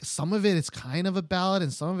 It's like some of it is kind of a ballad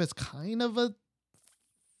and some of it's kind of a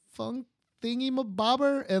funk thingy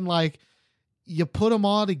mabobber, and like you put them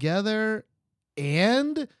all together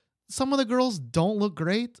and some of the girls don't look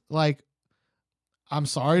great. Like, I'm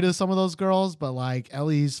sorry to some of those girls, but like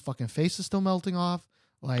Ellie's fucking face is still melting off.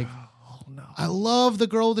 Like, oh no, I love the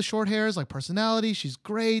girl with the short hairs, like personality. She's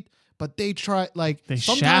great, but they sometimes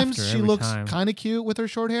shaft her she every looks time. kind of cute with her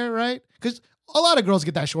short hair, right? Because a lot of girls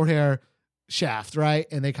get that short hair shaft, right?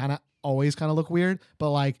 And they kind of always kind of look weird.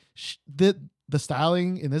 But like the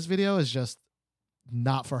styling in this video is just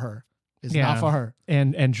not for her. It's not for her.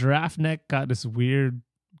 And Giraffe Neck got this weird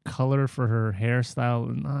color for her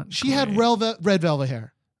hairstyle. Not She had red velvet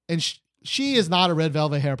hair, and she is not a red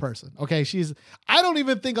velvet hair person. Okay, I don't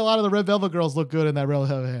even think a lot of the red velvet girls look good in that red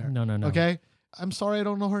velvet hair. No. Okay, I'm sorry, I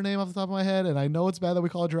don't know her name off the top of my head, and I know it's bad that we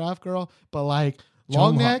call her Giraffe Girl, but like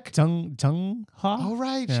long neck. Jung Ha. Oh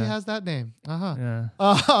right, Yeah. she has that name. Yeah.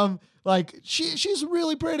 Like she's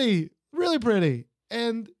really pretty,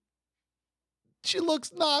 and she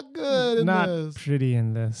looks not good in Not this. pretty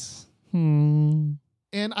in this.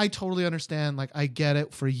 And I totally understand. Like, I get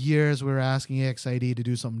it. For years, we were asking EXID to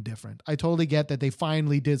do something different. I totally get that they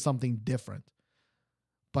finally did something different.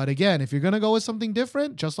 But again, if you're going to go with something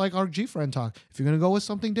different, just like our G-Friend talk, if you're going to go with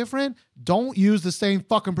something different, don't use the same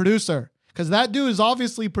fucking producer. Because that dude is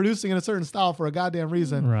obviously producing in a certain style for a goddamn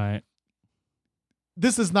reason. Right.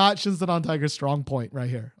 This is not Shinsen on Tiger's strong point right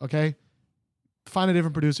here, okay? Find a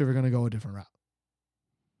different producer if you're going to go a different route.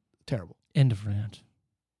 Terrible. End of rant.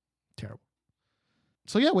 Terrible.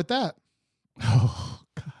 So yeah, with that, Oh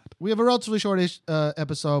God. we have a relatively short-ish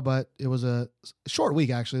episode, but it was a short week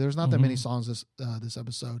actually. There's not that many songs this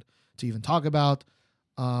episode to even talk about.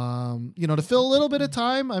 To fill a little bit of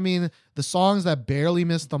time. I mean, the songs that barely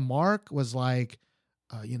missed the mark was like,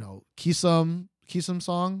 Kisum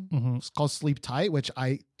song. Mm-hmm. It's called Sleep Tight, which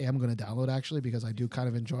I am going to download actually because I do kind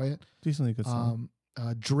of enjoy it. Decently good song.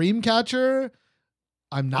 Dreamcatcher,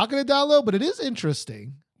 I'm not going to download, but it is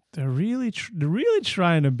interesting. They're really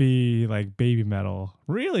trying to be like baby metal.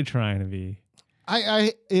 Really trying to be.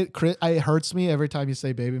 It hurts me every time you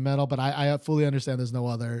say baby metal, but I fully understand there's no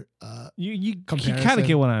other. You Comparison. kind of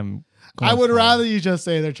get what I'm. I would for. rather you just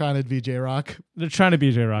say they're trying to be J-Rock. They're trying to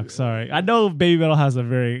be J-Rock. Sorry, I know baby metal has a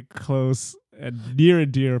very close and near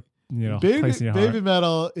and dear, place in your heart. Baby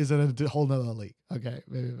metal is in a whole nother league. Okay,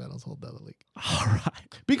 baby metal's a whole nother league. All right.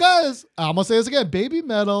 Because I'm gonna say this again, baby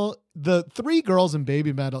metal. The three girls in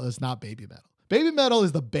baby metal is not baby metal. Baby metal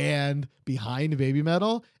is the band behind baby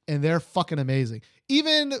metal, and they're fucking amazing.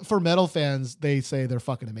 Even for metal fans, they say they're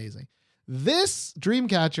fucking amazing. This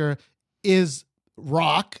Dreamcatcher is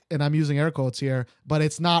rock, and I'm using air quotes here, but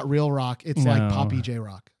it's not real rock. It's like poppy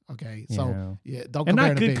J-Rock. Okay, so yeah, don't And compare not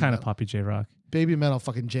to good baby kind of metal. poppy J-Rock. Baby metal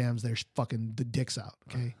fucking jams their fucking the dicks out.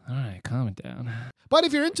 Okay, All right, calm it down. but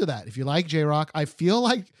if you're into that, if you like J-Rock, I feel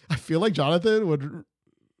like Jonathan would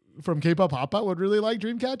from K-pop Hop Out would really like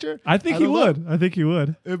Dreamcatcher. I think he don't know. would. I think he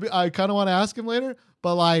would. I kind of want to ask him later,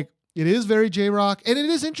 but like it is very J-Rock, and it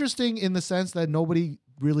is interesting in the sense that nobody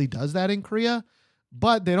really does that in Korea,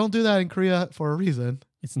 but they don't do that in Korea for a reason.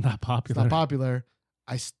 It's not It's popular. not popular.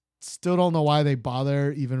 I still don't know why they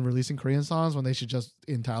bother even releasing Korean songs when they should just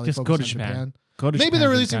entirely Just focus go to on Japan. Go to Maybe Japan, they're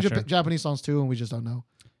releasing Dreamcatcher. Japanese songs too, and we just don't know.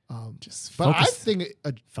 Just But I focus. think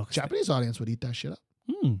a Focus. Japanese audience would eat that shit up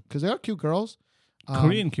Hmm. because they are cute girls.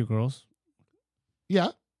 Korean cute girls. Yeah.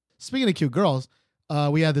 Speaking of cute girls,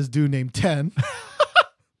 we had this dude named 10.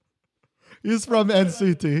 He's from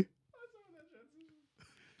NCT.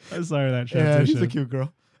 I'm sorry that Yeah, transition. he's a cute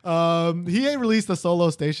girl. He released a solo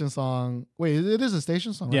station song. Wait, it is a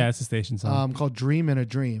station song, right? Yeah, it's a station song. Called Dream in a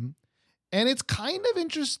Dream. And it's kind of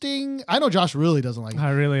interesting. I know Josh really doesn't like it.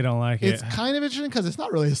 I really don't like It's it. kind of interesting because it's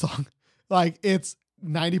not really a song. Like, it's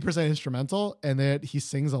 90% instrumental, and then he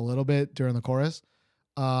sings a little bit during the chorus.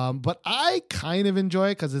 But I kind of enjoy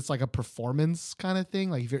it because it's like a performance kind of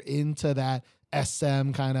thing. Like if you're into that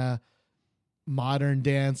SM kind of modern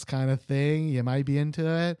dance kind of thing, you might be into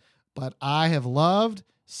it. But I have loved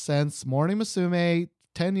since Morning Musume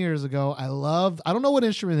 10 years ago. I don't know what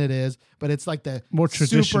instrument it is, but it's like the More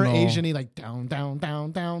traditional. super Asian-y, like down, down,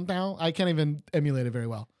 down, down, down. I can't even emulate it very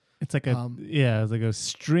well. It's like it's like a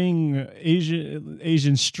string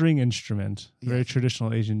Asian string instrument, very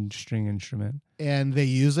traditional Asian string instrument. And they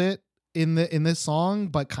use it in this song,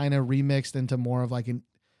 but kind of remixed into more of like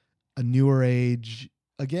a newer age,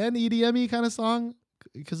 again, EDM-y kind of song,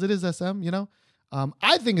 because it is SM, you know?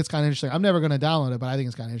 I think it's kind of interesting. I'm never going to download it, but I think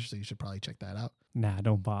it's kind of interesting. You should probably check that out. Nah,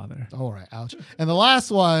 don't bother. All right, ouch. And the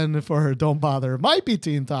last one for Don't Bother might be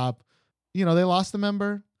Teen Top. You know, they lost a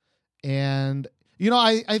member. And, you know,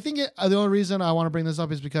 I think the only reason I want to bring this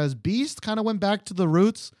up is because Beast kind of went back to the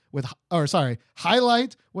roots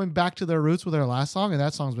Highlight went back to their roots with their last song, and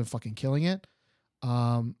that song's been fucking killing it.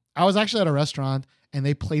 I was actually at a restaurant, and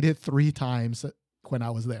they played it 3 times when I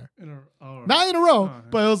was there. Not in a row,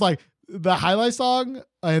 but it was like the Highlight song,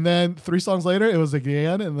 and then 3 songs later, it was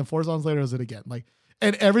again, and then 4 songs later, it was it again. Like,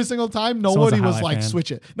 and every single time, nobody was like,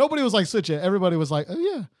 switch it. Nobody was like, switch it. Everybody was like, oh,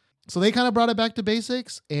 yeah. So they kind of brought it back to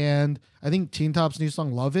basics, and I think Teen Top's new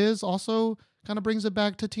song, Love Is, also kind of brings it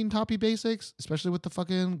back to Teen Toppy basics, especially with the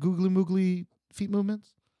fucking googly moogly feet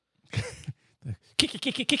movements.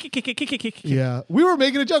 Kick. Yeah. We were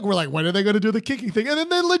making a joke. We're like, when are they going to do the kicking thing? And then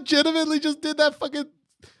they legitimately just did that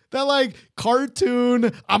like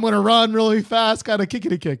cartoon, I'm going to run really fast kind of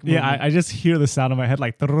kickity kick movement. Yeah, I just hear the sound in my head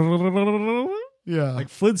like yeah. like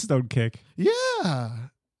Flintstone kick. Yeah.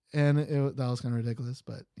 And that was kind of ridiculous,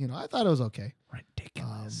 but you know, I thought it was okay.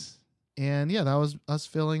 Ridiculous. And yeah, that was us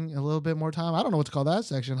filling a little bit more time. I don't know what to call that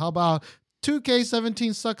section. How about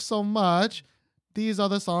 2K17 sucks so much? These are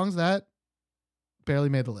the songs that barely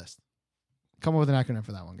made the list. Come up with an acronym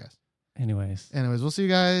for that one, guys. Anyways, we'll see you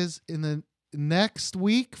guys in the next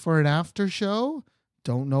week for an after show.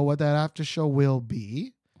 Don't know what that after show will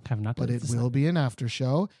be, but it will be an after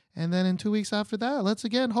show. And then in 2 weeks after that, let's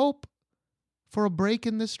again hope for a break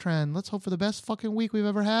in this trend. Let's hope for the best fucking week we've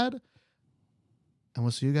ever had. And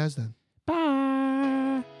we'll see you guys then.